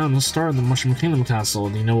something. We found a star in the Mushroom Kingdom castle.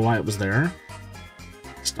 Do you know why it was there?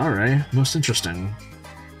 Star, eh? Most interesting.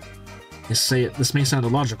 They say this may sound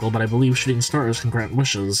illogical, but I believe shooting stars can grant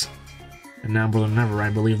wishes. And now more than ever, I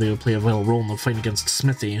believe they would play a vital role in the fight against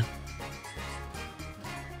Smithy.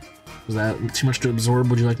 Was that too much to absorb?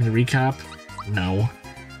 Would you like me to recap? No.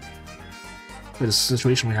 What a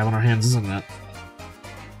situation we have on our hands, isn't it?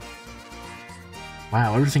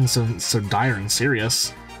 Wow, everything's so dire and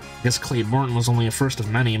serious. I guess Clay Morton was only a first of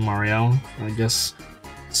many, Mario. I guess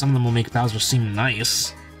some of them will make Bowser seem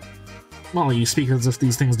nice. Molly, you speak as if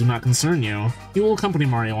these things do not concern you. You will accompany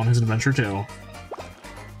Mario on his adventure too.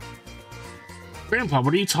 Grandpa,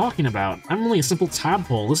 what are you talking about? I'm only a simple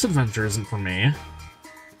tadpole. This adventure isn't for me.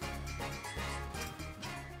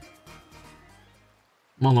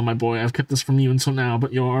 Molo, my boy, I've kept this from you until now,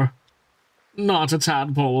 but you're not a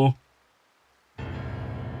tadpole.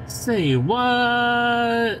 Say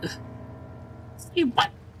what? Say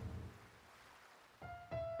what?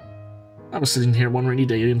 I was sitting here one rainy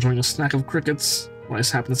day enjoying a snack of crickets when I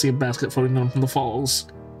happened to see a basket floating down from the falls.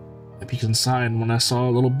 I peeked inside when I saw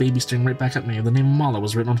a little baby staring right back at me. The name Mala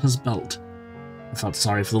was written on his belt. I felt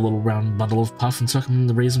sorry for the little round bundle of puff and took him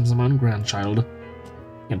to raise him as my own grandchild.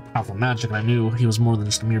 He had powerful magic, and I knew he was more than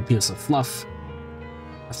just a mere piece of fluff.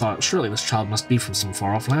 I thought, surely this child must be from some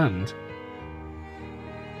far-off land.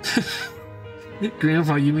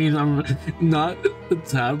 Grandpa, you mean I'm not a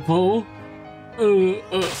tadpole?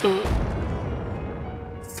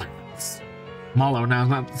 Silence. Malo, now's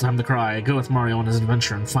not the time to cry. Go with Mario on his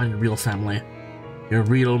adventure and find your real family. Your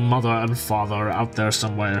real mother and father are out there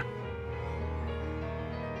somewhere.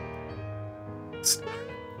 The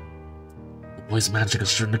boy's magic is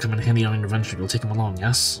certain to come in handy on your adventure. You'll take him along,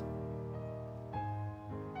 yes?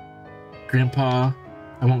 Grandpa,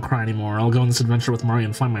 I won't cry anymore. I'll go on this adventure with Mario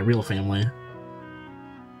and find my real family.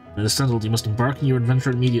 When it is settled, you must embark on your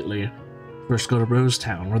adventure immediately. First, go to Rose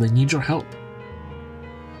Town, where they need your help.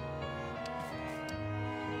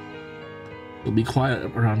 You'll be quiet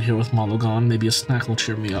around here with Malo gone. Maybe a snack will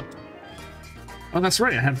cheer me up. Oh, that's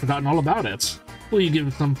right. I had forgotten all about it. Will you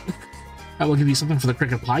give some? I will give you something for the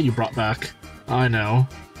cricket pie you brought back. I know.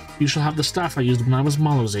 You shall have the staff I used when I was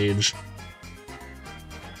Malo's age.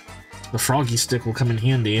 The froggy stick will come in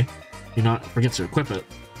handy. Do not forget to equip it.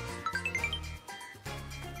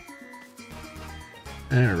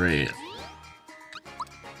 Alright.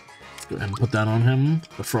 Let's go ahead and put that on him.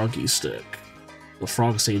 The froggy stick. The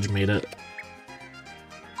frog sage made it.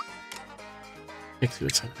 Kick to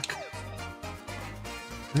attack.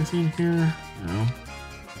 Anything here? No.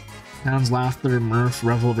 Sounds, laughter, mirth,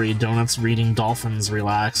 revelry, donuts, reading, dolphins,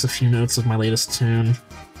 relax. A few notes of my latest tune.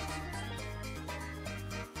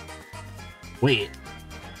 Wait.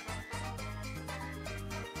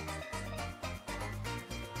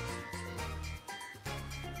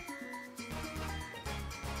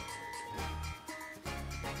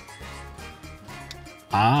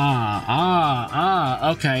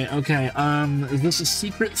 Okay, is this a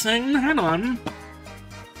secret thing? Hang on.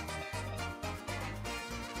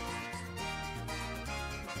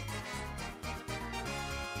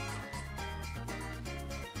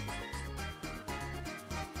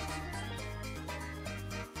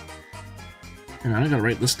 Hang on, I gotta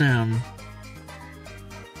write this down.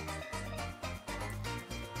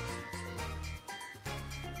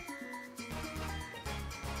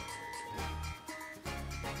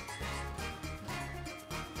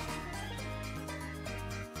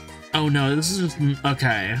 Oh no, this is just...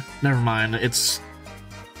 okay, never mind. It's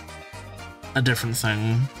a different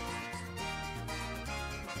thing.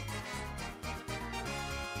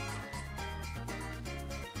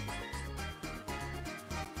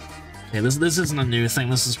 Okay, this isn't a new thing.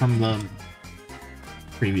 This is from the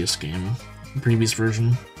previous game, previous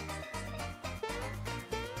version.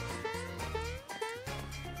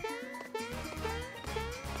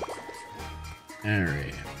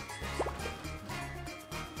 Alright.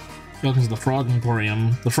 Welcome to the Frog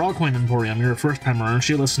Emporium. The Frog Coin Emporium. You're a first-timer, aren't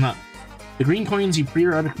you? Listen up. The green coins you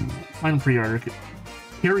find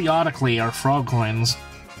periodically are frog coins.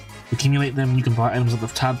 Accumulate them, you can buy items at the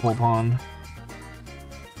Tadpole Pond.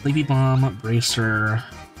 Lady Bomb, Bracer,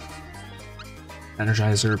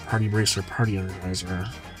 Energizer, Party Bracer, Party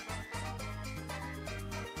Energizer.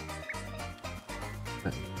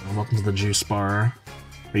 Welcome to the Juice Bar.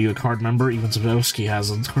 Are you a card member? Even Zavosky has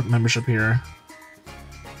a current membership here.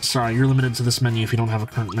 Sorry, you're limited to this menu if you don't have a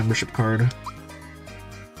current membership card.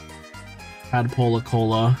 Tadpola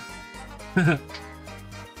Cola.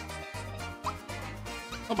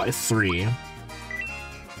 I'll buy 3.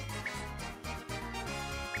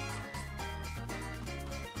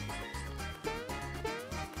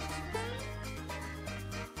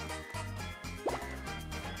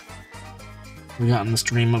 We got in this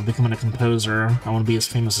dream of becoming a composer. I want to be as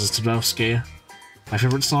famous as Tadovsky. My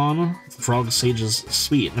favorite song? Frog Sage's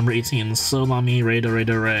Sweet, number 18. So La Mi Re Do Re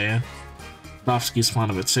Do Re. Tadovsky's fond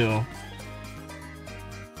of it too.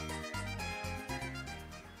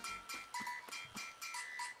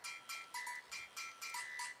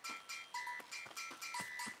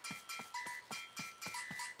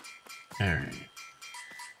 Alright.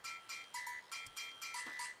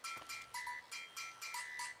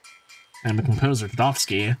 I'm a composer,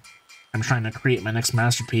 Tadovsky. I'm trying to create my next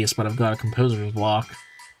masterpiece, but I've got a composer's block.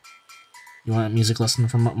 You want a music lesson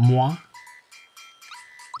from moi?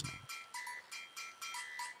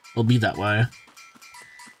 It'll be that way.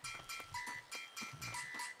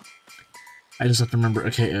 I just have to remember,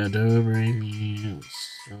 okay, do, re, mi,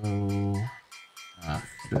 so... I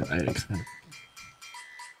kind of...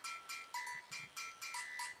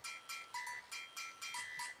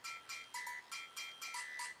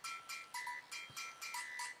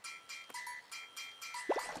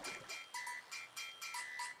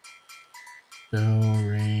 Do,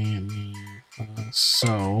 re, mi, fa,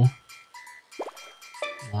 so...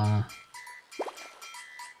 La...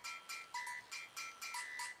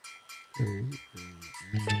 Do, re,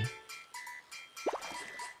 mi...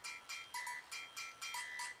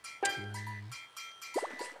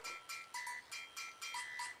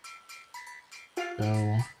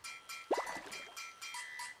 Do...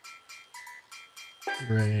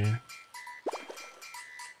 Re...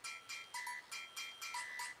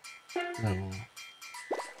 Do...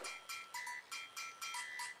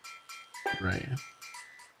 Re...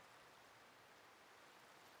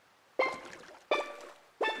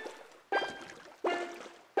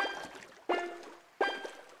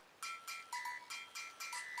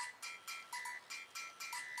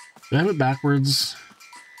 Do I have it backwards?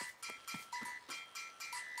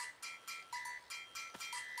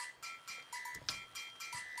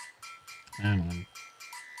 Hang on.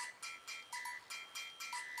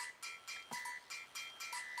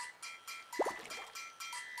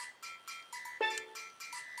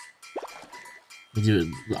 We do it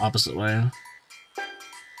the opposite way.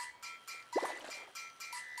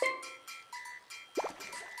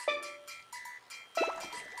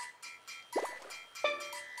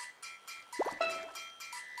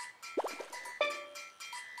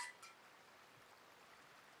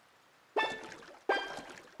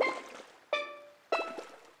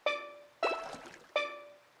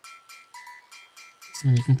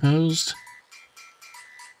 Something composed.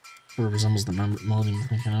 Sort of resembles the melody I'm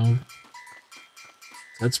thinking of.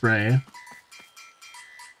 That's Ray.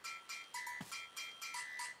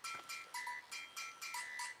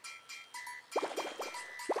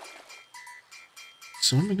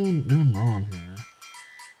 So what am I doing wrong here?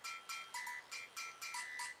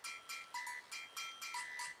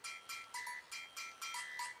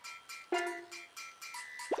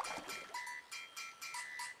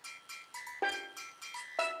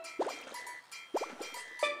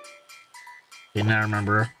 Okay, now I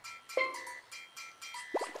remember.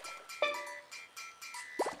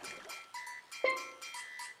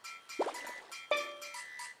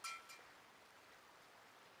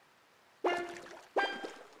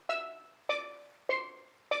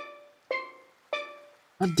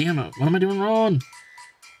 God damn it, what am I doing wrong?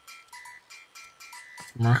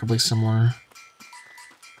 Remarkably similar.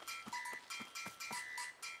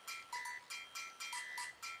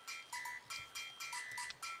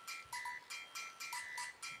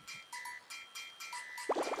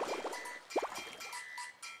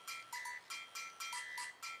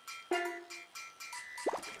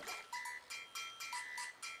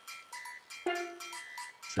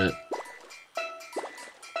 Shit.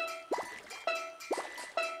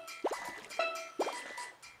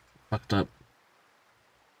 Fucked up.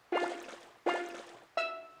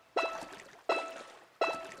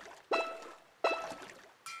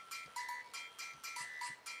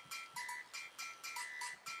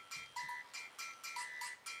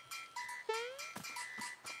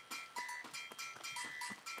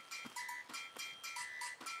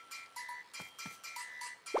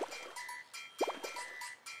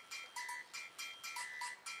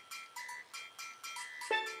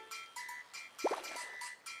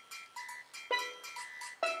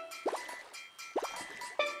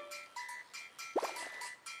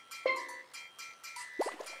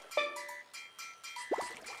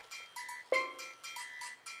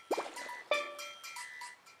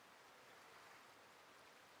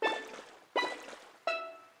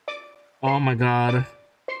 Oh my god.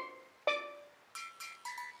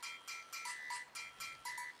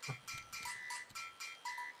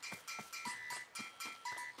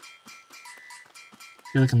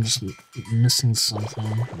 feel like I'm just missing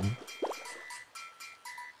something.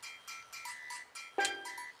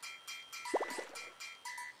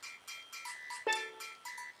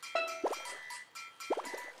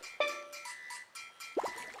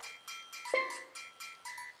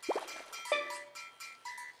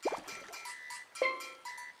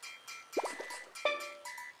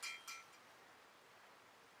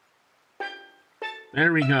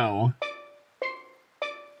 There we go.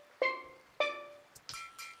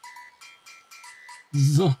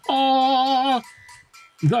 Ah,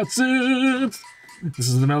 that's it! This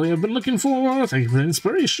is the melody I've been looking for. Thank you for the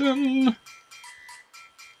inspiration.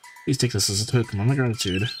 Please take this as a token of my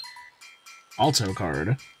gratitude. Alto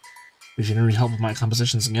card. If you need help with my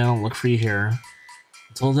compositions again, I'll look for you here.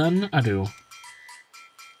 Until then, adieu.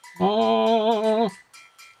 Oh!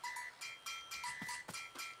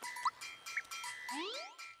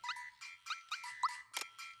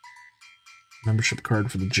 Membership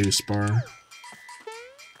card for the juice bar.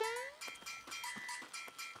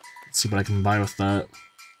 Let's see what I can buy with that.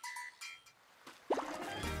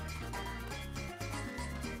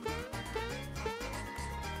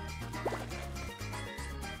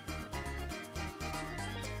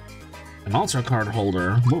 An altar card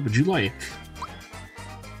holder. What would you like?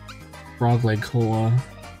 Frog leg cola.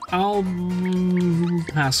 I'll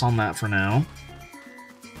pass on that for now.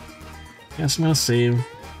 Guess I'm gonna save.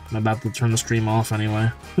 I'm about to turn the stream off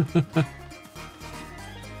anyway.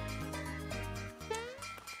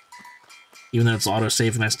 Even though it's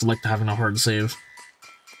auto-save, and I still like to having a hard save.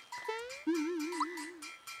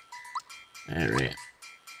 Alright.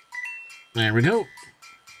 There we go.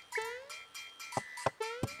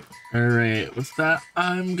 Alright, with that,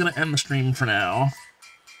 I'm gonna end the stream for now.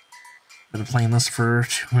 Been playing this for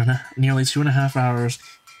nearly 2.5 hours.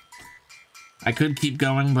 I could keep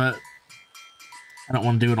going, but I don't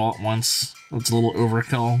want to do it all at once. It's a little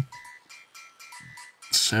overkill.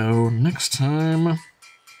 So next time, I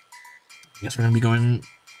guess we're definitely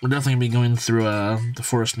gonna be going through the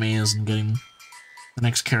forest maze and getting the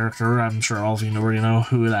next character. I'm sure all of you already know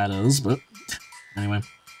who that is, but anyway.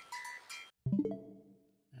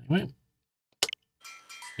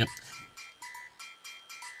 Yep.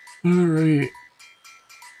 Alright.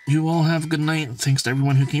 You all have a good night. Thanks to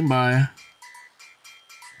everyone who came by.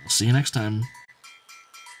 I'll see you next time.